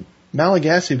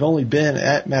Malagasy have only been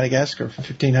at Madagascar for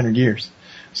 1,500 years.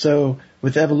 So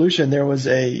with evolution, there was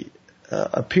a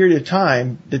period of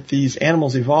time that these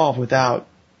animals evolved without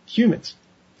humans.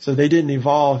 So they didn't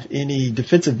evolve any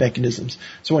defensive mechanisms.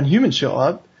 So when humans show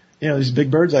up, these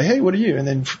big birds like, hey, what are you? And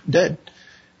then dead.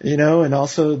 And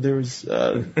also there's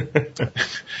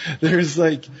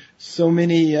like so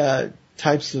many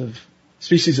types of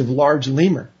species of large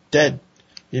lemur dead.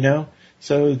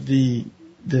 So the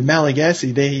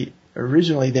Malagasy,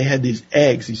 they had these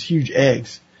eggs, these huge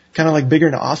eggs, kind of like bigger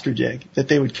than an ostrich egg, that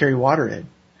they would carry water in.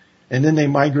 And then they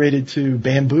migrated to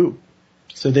bamboo.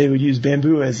 So they would use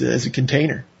bamboo as a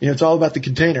container. It's all about the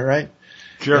container, right?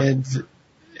 Sure.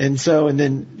 And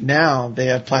then now they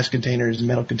have plastic containers and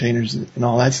metal containers and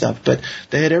all that stuff. But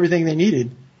they had everything they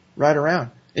needed right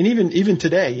around. And even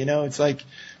today, it's like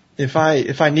if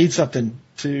I need something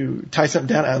to tie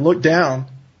something down, I look down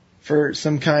for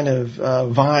some kind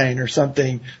of vine or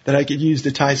something that I could use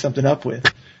to tie something up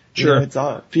with. Sure.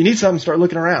 If you need something, start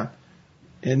looking around.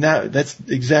 And that's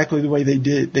exactly the way they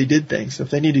did things. So if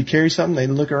they needed to carry something,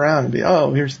 they'd look around and be,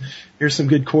 oh, here's some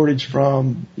good cordage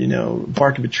from,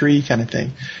 bark of a tree kind of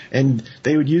thing. And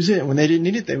they would use it, and when they didn't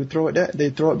need it, they would throw it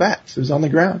back. So it was on the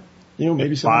ground.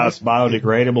 Maybe something It's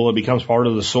biodegradable. It becomes part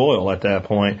of the soil at that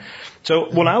point.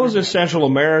 So when I was in Central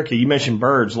America, you mentioned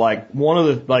birds, like one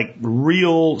of the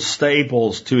real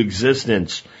staples to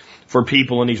existence for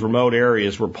people in these remote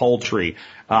areas were poultry.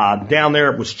 Down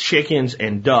there it was chickens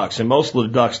and ducks, and most of the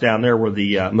ducks down there were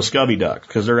the Muscovy ducks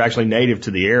because they're actually native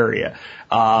to the area.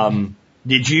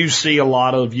 Did you see a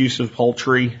lot of use of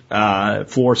poultry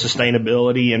for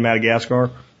sustainability in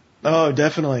Madagascar? Oh,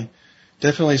 definitely.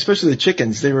 Definitely, especially the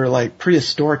chickens. They were like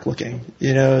prehistoric looking.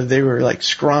 They were like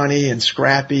scrawny and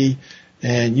scrappy,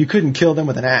 and you couldn't kill them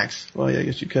with an axe. Well, yeah, I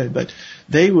guess you could, but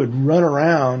they would run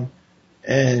around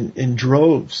and in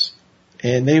droves.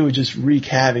 and they would just wreak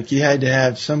havoc. You had to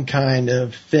have some kind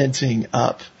of fencing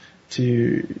up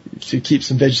to keep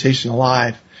some vegetation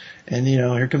alive. And, you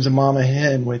know, here comes a mama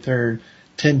hen with her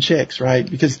 10 chicks, right?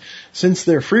 Because since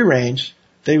they're free range,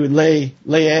 they would lay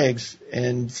eggs,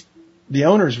 and the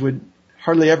owners would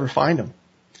hardly ever find them.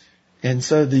 And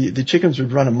so the chickens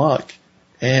would run amok,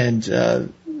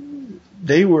 and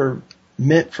they were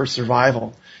meant for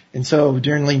survival. And so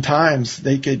during lean times,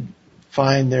 they could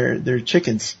find their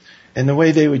chickens. And the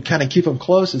way they would kind of keep them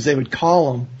close is they would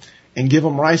call them and give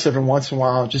them rice every once in a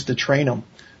while just to train them,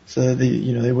 so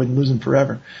they wouldn't lose them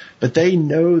forever. But they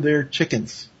know their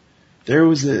chickens. There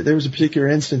was a particular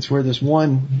instance where this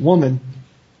one woman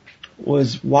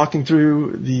was walking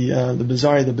through the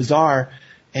bazaar,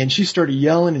 and she started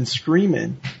yelling and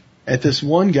screaming at this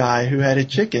one guy who had a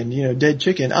chicken, dead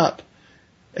chicken up.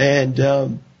 And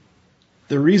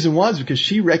the reason was because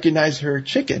she recognized her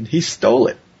chicken. He stole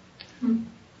it.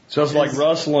 So it's like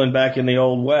rustling back in the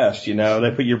Old West,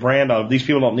 they put your brand on. These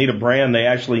people don't need a brand. They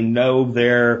actually know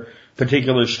their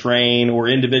particular strain or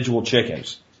individual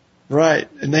chickens. Right.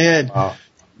 And they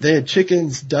had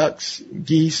chickens, ducks,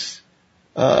 geese,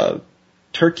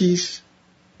 turkeys.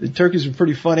 The turkeys were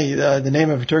pretty funny. The name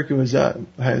of a turkey was,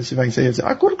 let's see if I can say it,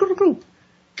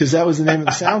 because that was the name of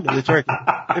the sound of the turkey.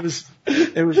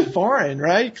 It was foreign,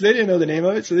 right? Because they didn't know the name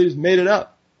of it, so they just made it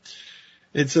up.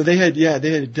 And so they had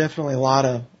definitely a lot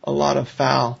of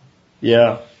fowl.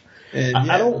 Yeah. And,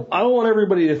 I don't want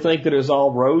everybody to think that it's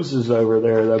all roses over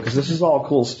there, though, because this is all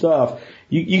cool stuff.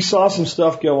 You saw some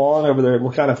stuff go on over there.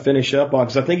 We'll kind of finish up on,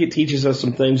 because I think it teaches us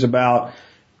some things about,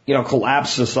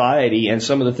 collapsed society and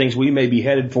some of the things we may be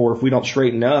headed for if we don't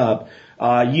straighten up.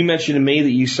 You mentioned to me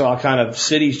that you saw kind of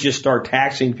cities just start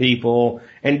taxing people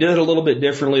and did it a little bit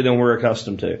differently than we're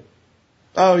accustomed to.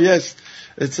 Oh, yes.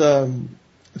 It's, I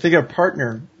think our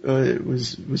partner,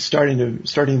 was starting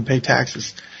to pay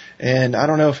taxes. And I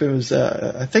don't know if it was,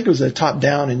 I think it was a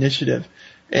top-down initiative.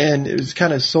 And it was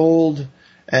kind of sold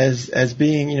as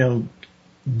being,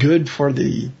 good for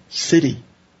the city,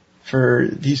 for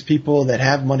these people that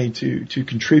have money to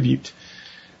contribute.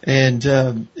 And,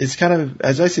 it's kind of,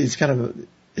 as I say,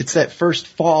 it's that first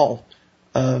fall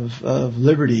of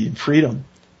liberty and freedom,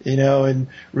 and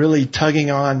really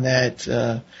tugging on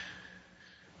that,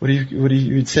 what do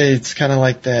you would say? It's kind of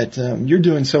like that, you're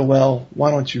doing so well, why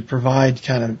don't you provide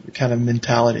kind of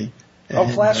mentality.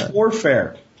 And, class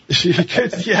warfare.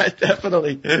 Yeah,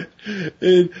 definitely.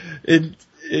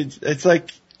 It's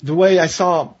like the way I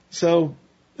saw, so,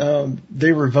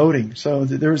 they were voting. So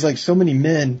there was like so many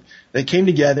men that came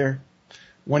together.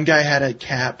 One guy had a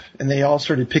cap, and they all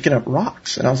started picking up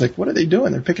rocks. And I was like, what are they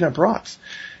doing? They're picking up rocks.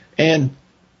 And,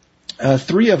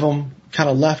 3 of them kind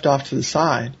of left off to the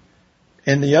side.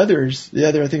 And the other, I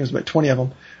think it was about 20 of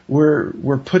them,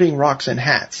 were putting rocks in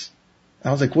hats. And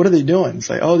I was like, what are they doing? It's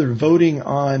like, oh, they're voting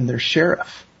on their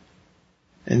sheriff.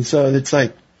 And so it's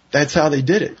like, that's how they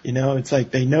did it. It's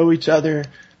like they know each other,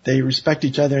 they respect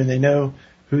each other, and they know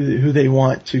who they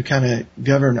want to kind of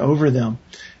govern over them.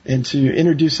 And to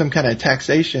introduce some kind of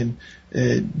taxation,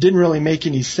 it didn't really make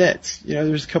any sense.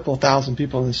 There's a couple of thousand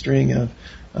people in the string of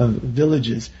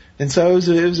villages. And so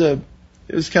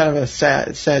it was kind of a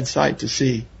sad sight to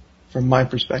see from my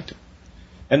perspective.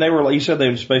 And they were, like you said, they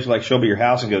would just basically show up at your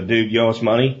house and go, dude, you owe us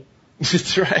money?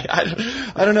 That's right.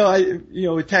 I don't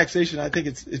know. With taxation, I think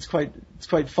it's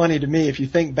quite funny to me if you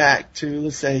think back to,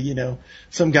 let's say,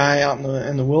 some guy out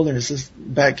in the wilderness, this is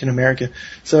back in America.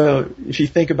 So if you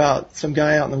think about some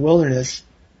guy out in the wilderness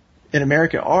in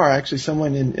America, or actually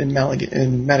someone in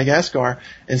Madagascar,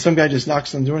 and some guy just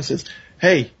knocks on the door and says,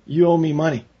 hey, you owe me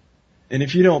money. And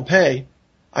if you don't pay,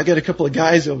 I got a couple of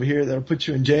guys over here that'll put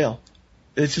you in jail.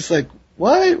 It's just like,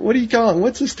 what? What are you calling?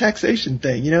 What's this taxation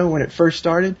thing? When it first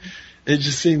started, it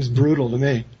just seems brutal to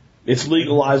me. It's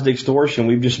legalized extortion.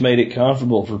 We've just made it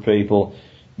comfortable for people.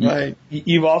 Right.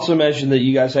 You've also mentioned that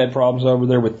you guys had problems over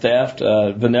there with theft,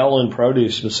 vanilla and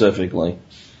produce specifically.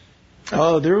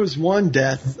 Oh, there was one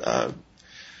death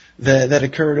that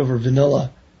occurred over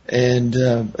vanilla, and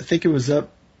I think it was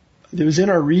in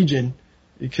our region,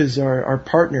 because our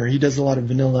partner, he does a lot of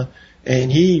vanilla,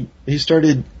 and he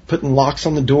started putting locks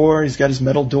on the door. He's got his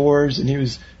metal doors, and he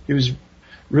was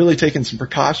really taking some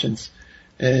precautions.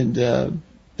 And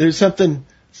there's something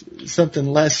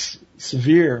less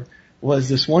severe was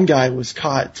this one guy was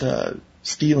caught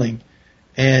stealing,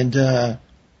 and I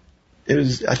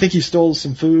think he stole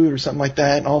some food or something like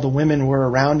that, and all the women were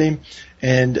around him,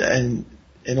 and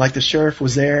like the sheriff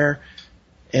was there,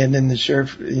 and then the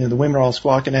sheriff, the women are all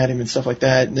squawking at him and stuff like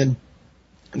that, and then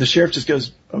the sheriff just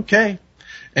goes, okay.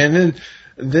 And then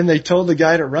then they told the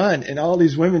guy to run, and all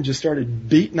these women just started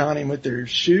beating on him with their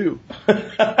shoe.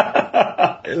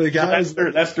 The guy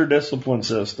that's their discipline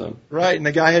system. Right, and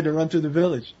the guy had to run through the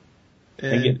village.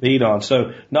 And get beat on.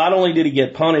 So not only did he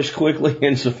get punished quickly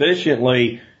and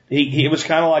sufficiently, he was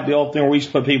kind of like the old thing where we used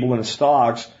to put people in the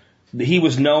stocks. He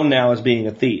was known now as being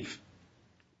a thief.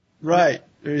 Right.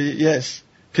 Yes.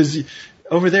 Because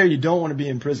over there you don't want to be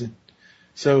in prison.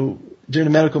 So during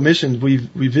the medical missions, we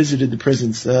visited the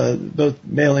prisons, both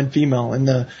male and female. And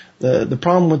the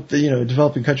problem with the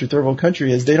developing country, third world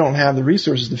country, is they don't have the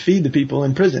resources to feed the people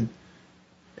in prison.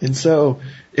 And so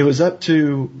it was up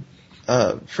to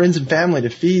friends and family to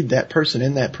feed that person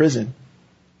in that prison,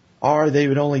 or they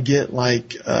would only get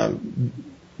like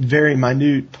very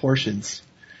minute portions.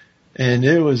 And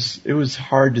it was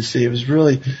hard to see. I was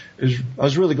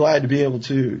really glad to be able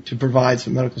to provide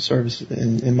some medical service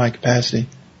in my capacity.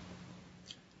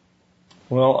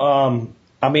 Well,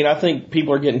 I think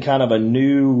people are getting kind of a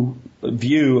new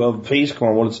view of Peace Corps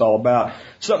and what it's all about.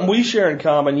 Something we share in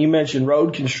common, you mentioned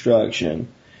road construction.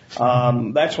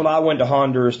 That's what I went to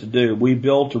Honduras to do. We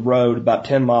built a road about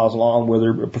 10 miles long where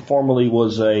there formerly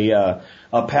was a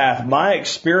path. My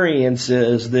experience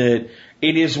is that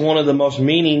it is one of the most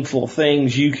meaningful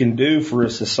things you can do for a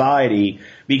society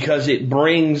because it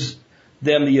brings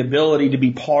them the ability to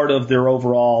be part of their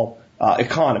overall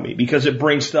economy, because it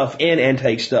brings stuff in and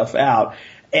takes stuff out.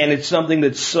 And it's something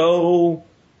that's so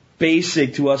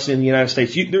basic to us in the United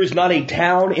States. There's not a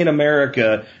town in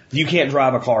America you can't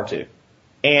drive a car to.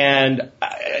 And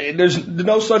there's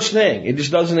no such thing. It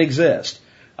just doesn't exist.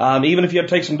 Even if you have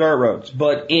to take some dirt roads.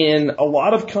 But in a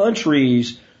lot of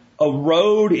countries, a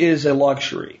road is a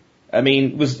luxury. I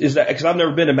mean, is that, because I've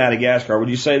never been to Madagascar. Would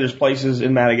you say there's places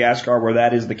in Madagascar where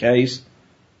that is the case?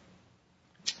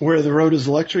 Where the road is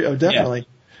a luxury? Oh, definitely.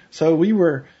 Yeah. So we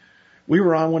were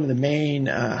on one of the main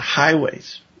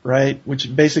highways, right?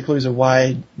 Which basically was a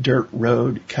wide dirt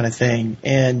road kind of thing.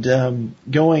 And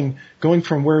going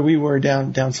from where we were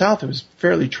down south, it was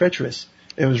fairly treacherous.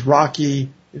 It was rocky,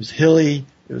 it was hilly,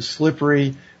 it was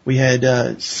slippery. We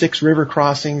had 6 river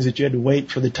crossings that you had to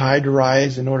wait for the tide to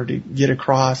rise in order to get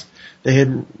across. They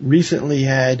had recently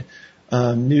had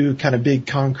new kind of big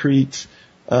concrete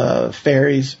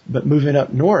ferries, but moving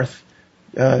up north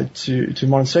to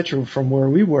Montserrat from where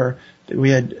we were, we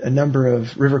had a number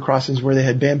of river crossings where they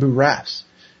had bamboo rafts.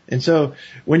 And so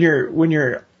when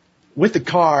you're with the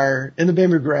car in the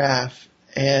bamboo raft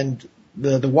and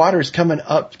the water is coming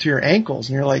up to your ankles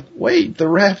and you're like, wait, the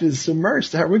raft is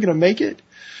submerged. How are we going to make it?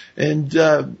 And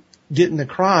getting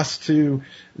across to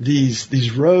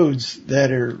these roads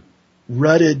that are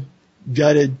rutted,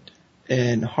 gutted,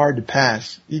 and hard to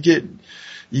pass. You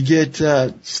get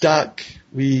stuck.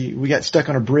 We got stuck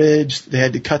on a bridge. They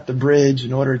had to cut the bridge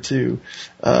in order to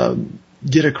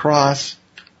get across.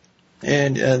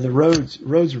 And the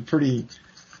roads were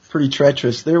pretty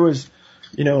treacherous. There was,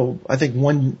 I think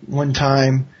one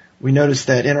time we noticed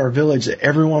that in our village that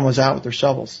everyone was out with their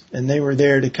shovels, and they were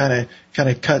there to kind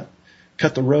of cut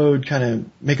the road, kind of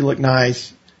make it look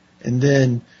nice. And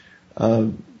then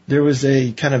there was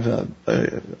a kind of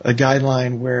a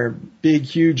guideline where big,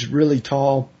 huge, really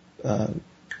tall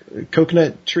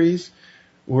coconut trees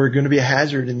were going to be a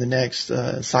hazard in the next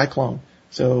cyclone,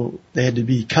 so they had to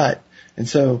be cut. And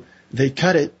so they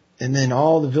cut it, and then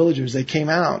all the villagers, they came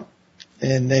out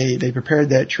and they prepared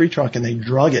that tree trunk and they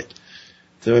drug it.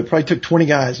 So it probably took 20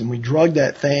 guys, and we drugged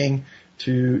that thing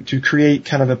to create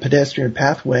kind of a pedestrian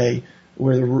pathway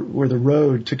where the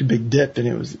road took a big dip, and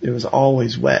it was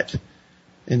always wet.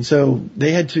 And so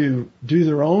they had to do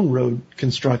their own road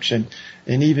construction,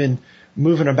 and even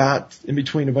moving about in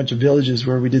between a bunch of villages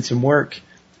where we did some work,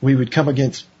 we would come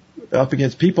up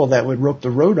against people that would rope the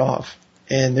road off,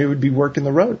 and they would be working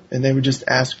the road, and they would just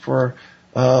ask for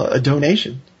a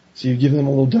donation. So you give them a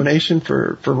little donation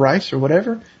for rice or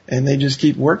whatever, and they just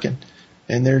keep working.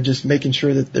 And they're just making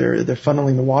sure that they're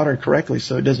funneling the water correctly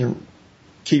so it doesn't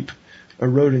keep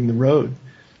eroding the road.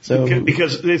 So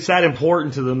because it's that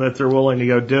important to them that they're willing to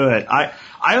go do it.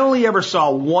 I only ever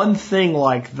saw one thing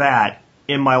like that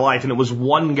in my life, and it was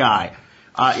one guy.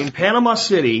 In Panama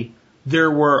City,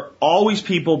 there were always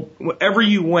people, wherever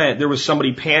you went, there was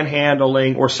somebody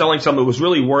panhandling or selling something that was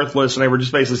really worthless, and they were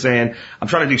just basically saying, I'm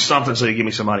trying to do something so you give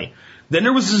me some money. Then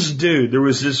there was this dude, there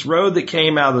was this road that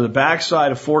came out of the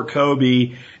backside of Fort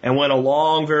Kobe and went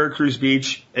along Veracruz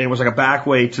Beach, and it was like a back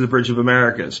way to the Bridge of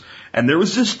Americas. And there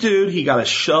was this dude, he got a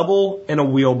shovel and a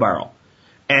wheelbarrow.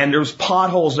 And there was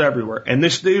potholes everywhere. And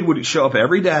this dude would show up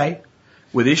every day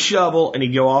with his shovel, and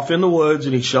he'd go off in the woods,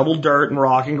 and he'd shovel dirt and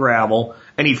rock and gravel,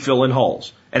 and he'd fill in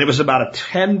holes. And it was about a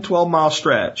 10, 12-mile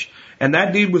stretch. And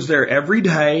that dude was there every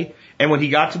day, And when he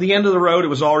got to the end of the road, it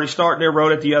was already starting their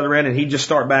road at the other end, and he'd just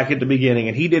start back at the beginning.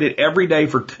 And he did it every day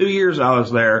for 2 years I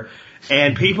was there.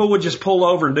 And people would just pull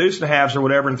over in deuce and a halves or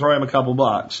whatever and throw him a couple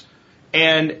bucks.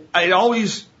 And it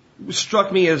always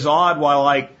struck me as odd why,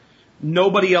 like,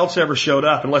 nobody else ever showed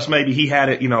up unless maybe he had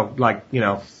it, he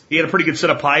had a pretty good set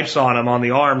of pipes on him on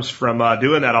the arms from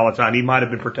doing that all the time. He might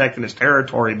have been protecting his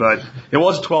territory, but it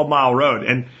was a 12-mile road.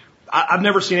 And I've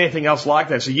never seen anything else like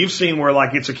that. So you've seen where,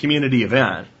 like, it's a community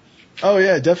event. Oh,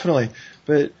 yeah, definitely.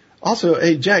 But also,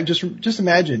 hey, Jack, just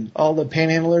imagine all the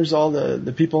panhandlers, all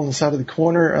the people on the side of the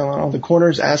corner, on the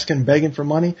corners asking, begging for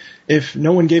money. If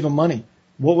no one gave them money,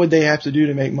 what would they have to do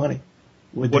to make money?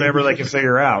 Whatever they can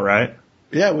figure out, right?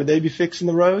 Yeah, would they be fixing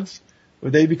the roads?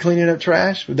 Would they be cleaning up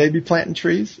trash? Would they be planting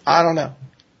trees? I don't know.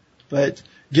 But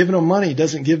giving them money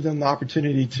doesn't give them the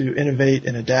opportunity to innovate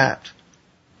and adapt.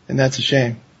 And that's a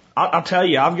shame. I'll tell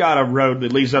you, I've got a road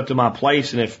that leads up to my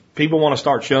place, and if people want to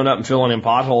start showing up and filling in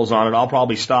potholes on it, I'll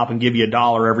probably stop and give you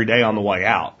 $1 every day on the way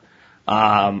out.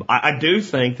 I do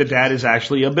think that is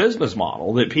actually a business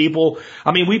model that people,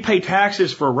 we pay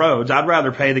taxes for roads. I'd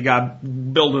rather pay the guy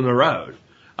building the road,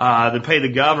 than pay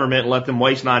the government and let them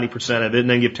waste 90% of it and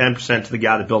then give 10% to the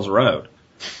guy that builds the road.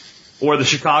 Or the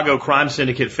Chicago crime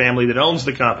syndicate family that owns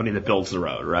the company that builds the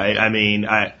road, right?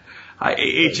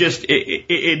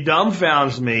 It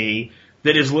dumbfounds me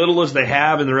that as little as they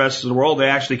have in the rest of the world, they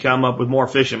actually come up with more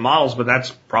efficient models, but that's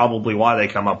probably why they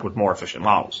come up with more efficient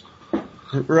models.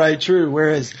 Right, true.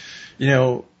 Whereas,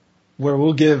 where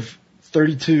we'll give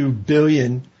 $32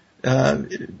 billion,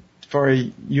 for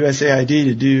a USAID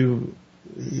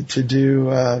to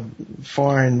do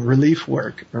foreign relief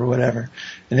work or whatever.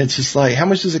 And it's just like, how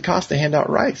much does it cost to hand out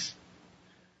rice?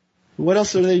 What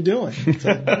else are they doing?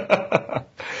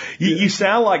 You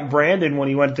sound like Brandon when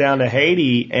he went down to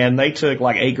Haiti and they took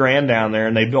like $8,000 down there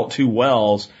and they built 2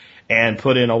 wells and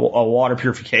put in a water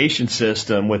purification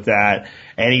system with that.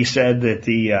 And he said that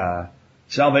the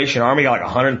Salvation Army got like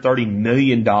 $130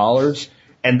 million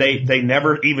and they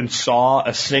never even saw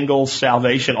a single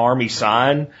Salvation Army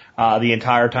sign the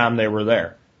entire time they were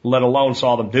there, let alone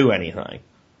saw them do anything.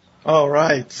 Oh,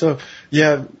 right. So,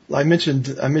 yeah, I mentioned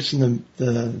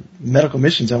the medical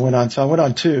missions I went on. So I went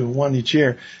on 2, one each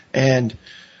year, and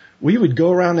we would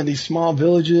go around in these small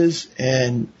villages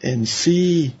and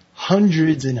see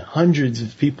hundreds and hundreds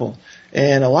of people.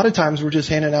 And a lot of times we're just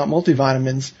handing out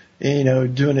multivitamins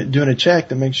and, doing a check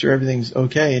to make sure everything's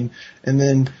okay. And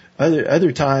then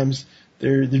other times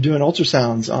they're doing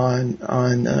ultrasounds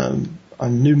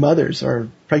on new mothers or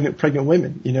pregnant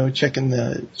women, checking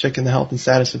the health and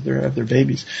status of their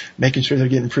babies, making sure they're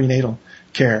getting prenatal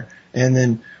care. And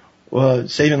then,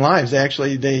 saving lives.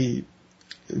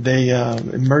 They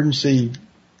emergency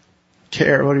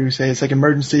care. What do you say? It's like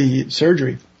emergency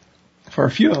surgery for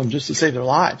a few of them just to save their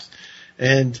lives.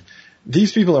 And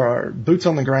these people are boots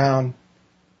on the ground.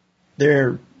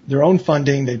 They're their own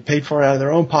funding. They paid for it out of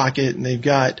their own pocket, and they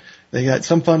got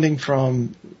some funding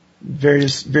from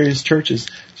various churches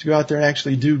to go out there and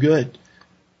actually do good.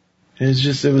 And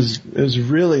it was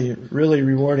really, really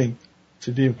rewarding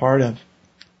to be a part of.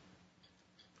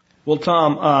 Well,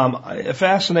 Tom,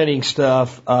 fascinating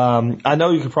stuff. I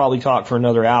know you could probably talk for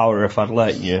another hour if I'd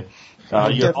let you.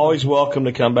 You're always welcome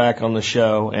to come back on the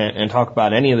show and talk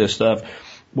about any of this stuff.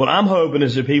 What I'm hoping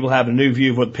is that people have a new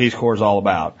view of what the Peace Corps is all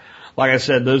about. Like I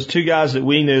said, those 2 guys that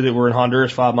we knew that were in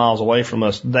Honduras 5 miles away from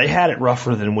us, they had it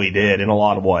rougher than we did in a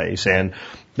lot of ways. And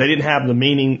they didn't have the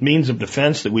means of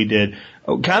defense that we did.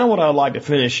 Kind of what I'd like to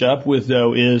finish up with,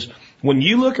 though, is when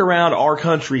you look around our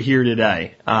country here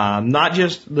today, not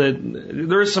just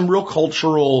there is some real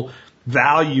cultural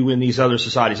value in these other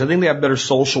societies. I think they have better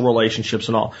social relationships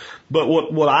and all. But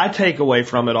what I take away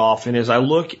from it often is I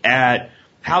look at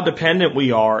how dependent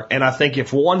we are, and I think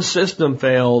if one system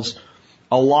fails,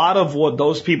 a lot of what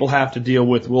those people have to deal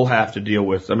with, we'll have to deal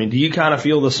with. Do you kind of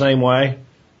feel the same way?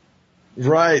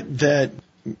 Right, that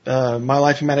My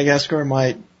Life in Madagascar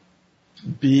might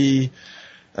be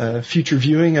a future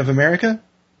viewing of America?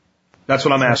 That's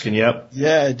what I'm asking, yep.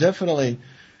 Yeah, definitely.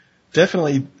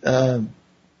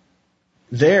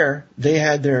 There, they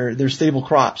had their stable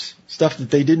crops, stuff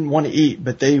that they didn't want to eat,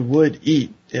 but they would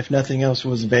eat if nothing else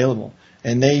was available.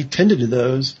 And they tended to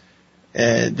those.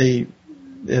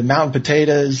 The mountain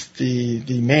potatoes, the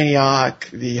manioc,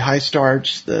 the high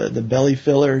starch, the belly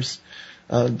fillers.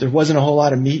 There wasn't a whole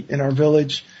lot of meat in our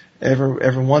village.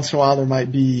 Every once in a while there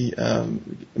might be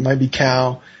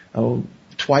cow.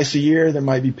 Twice a year there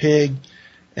might be pig,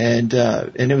 and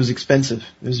it was expensive.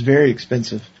 It was very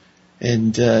expensive,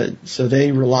 and so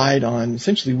they relied on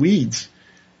essentially weeds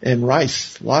and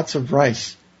rice, lots of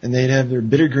rice, and they'd have their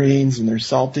bitter greens and their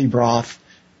salty broth,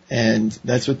 and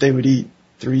that's what they would eat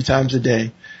 3 times a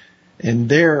day. And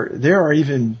there are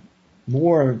even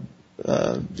more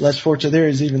less fortunate. There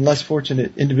is even less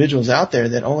fortunate individuals out there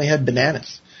that only had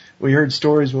bananas. We heard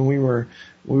stories when we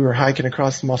were hiking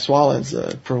across the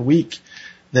Maswalas for a week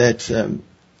that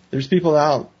there's people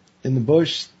out in the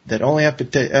bush that only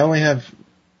have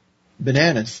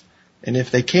bananas, and if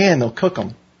they can, they'll cook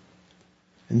them.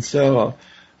 And so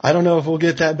I don't know if we'll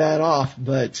get that bad off,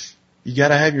 but you got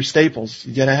to have your staples.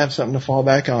 You got to have something to fall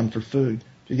back on for food.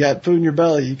 If you got food in your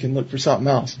belly, you can look for something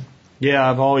else. Yeah,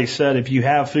 I've always said if you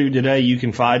have food today, you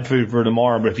can find food for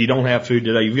tomorrow. But if you don't have food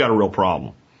today, you've got a real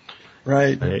problem.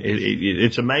 Right.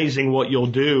 It's amazing what you'll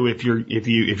do if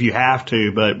you have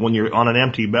to, but when you're on an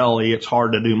empty belly, it's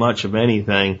hard to do much of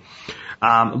anything.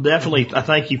 Definitely, I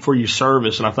thank you for your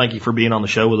service, and I thank you for being on the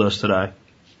show with us today.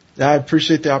 I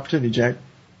appreciate the opportunity, Jack.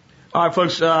 All right,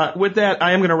 folks, with that,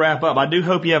 I am going to wrap up. I do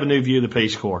hope you have a new view of the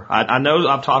Peace Corps. I know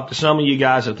I've talked to some of you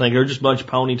guys that think they're just a bunch of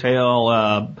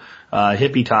ponytail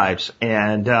hippie types,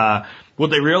 and what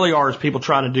they really are is people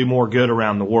trying to do more good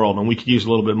around the world, and we could use a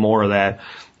little bit more of that.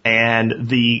 And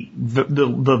the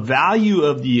value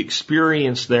of the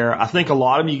experience there, I think a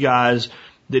lot of you guys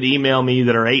that email me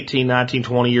that are 18, 19,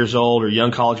 20 years old or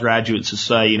young college graduates that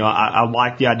say, I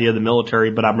like the idea of the military,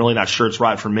 but I'm really not sure it's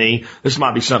right for me. This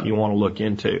might be something you want to look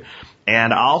into.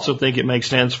 And I also think it makes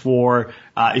sense for,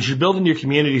 as you're building your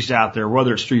communities out there,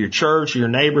 whether it's through your church or your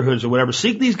neighborhoods or whatever,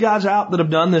 seek these guys out that have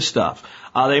done this stuff.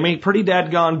 They make pretty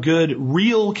dadgone good,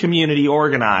 real community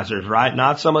organizers, right?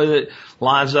 Not somebody that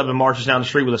lines up and marches down the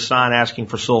street with a sign asking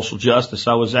for social justice.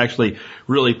 I was actually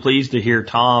really pleased to hear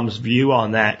Tom's view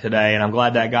on that today, and I'm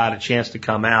glad that got a chance to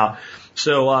come out.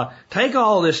 So take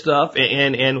all of this stuff,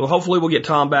 and hopefully we'll get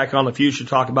Tom back on in the future to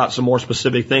talk about some more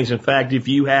specific things. In fact, if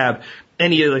you have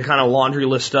any of the kind of laundry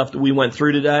list stuff that we went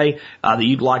through today that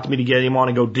you'd like me to get him on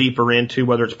and go deeper into,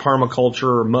 whether it's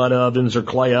permaculture or mud ovens or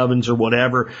clay ovens or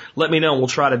whatever, let me know and we'll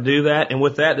try to do that. And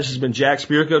with that, this has been Jack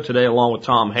Spirko today along with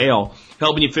Tom Hale,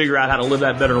 helping you figure out how to live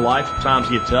that better life if times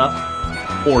get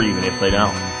tough, or even if they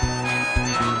don't.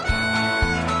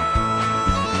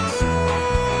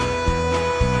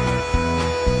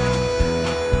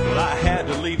 Well, I had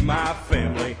to leave my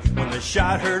family when the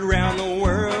shot heard around the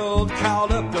world,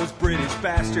 called up those British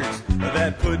bastards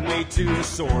that put me to the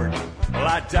sword. Well,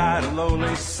 I died a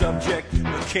lowly subject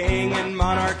of king and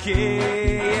monarchy.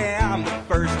 Yeah, I'm the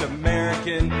first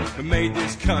American who made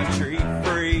this country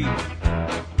free.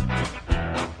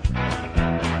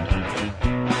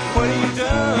 What have you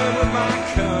done with my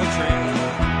country?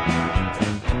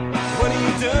 What have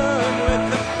you done with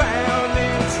the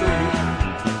founding truth?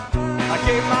 I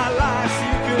gave my life so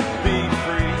you could be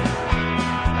free,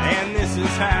 and this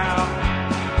is how,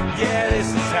 yeah, this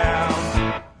is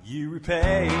how you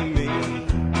repay me.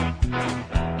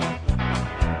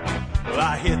 Well,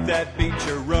 I hit that beach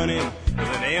a-running with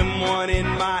an M1 in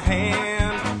my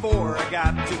hand. Before I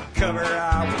got to cover,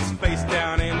 I was face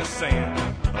down in the sand.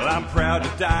 Well, I'm proud to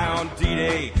die on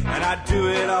D-Day, and I'd do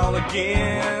it all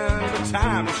again. But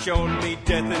time has shown me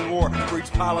death and war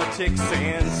breeds politics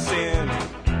and sin.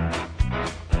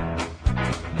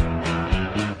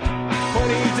 What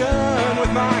have you done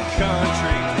with my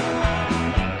country?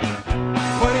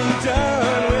 What have you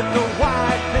done with the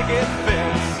white picket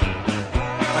fence?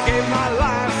 I gave my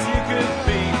life so you could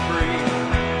be free,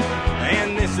 and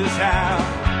this is how,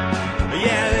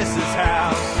 yeah, this is how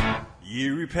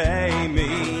you repay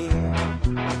me.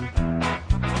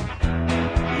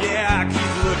 Yeah, I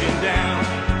keep looking down,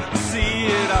 see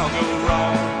it all go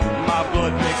wrong. My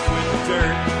blood mixed with the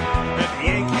dirt that the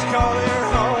Yankees call their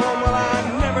home. Well, I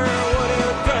never would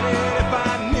have done it if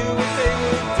I knew what they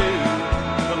would do.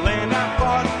 The land I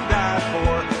fought and died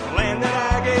for, the land that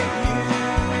I gave you.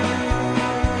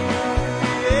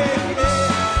 Yeah, yeah.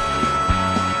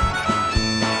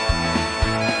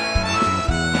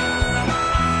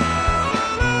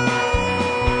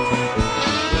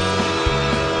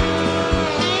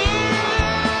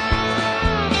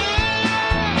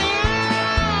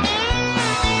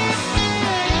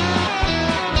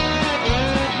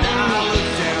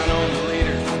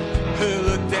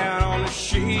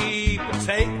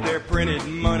 Printed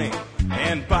money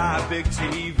and buy a big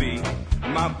TV.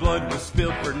 My blood was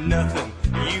spilled for nothing.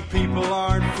 You people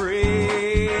aren't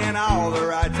free, and all the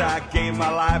rights I gave my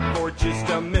life for just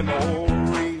a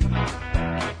memory.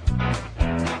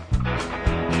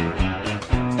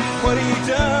 What have you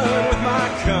done with my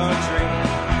country?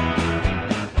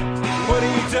 What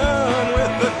have you done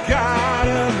with the God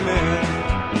of men?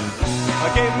 I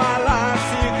gave my life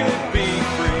so you could be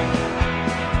free,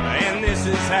 and this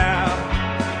is how,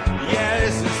 yeah,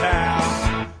 this is how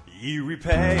you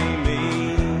repay me.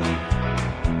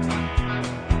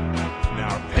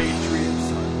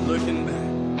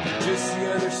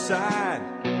 side.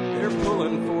 They're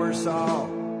pulling for us all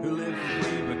who live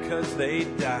free because they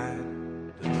died.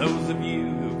 To those of you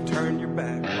who've turned your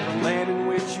back on the land in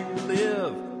which you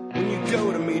live, when you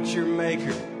go to meet your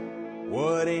maker,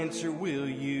 what answer will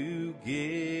you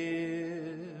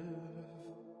give?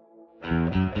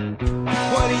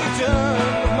 What have you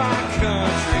done with my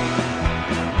country?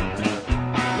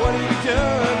 What have you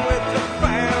done with the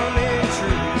founding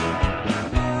truth?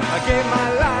 I gave my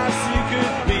life so you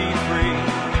could be free.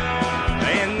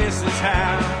 And this is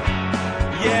how,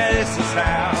 yeah, this is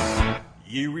how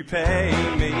you repay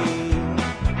me.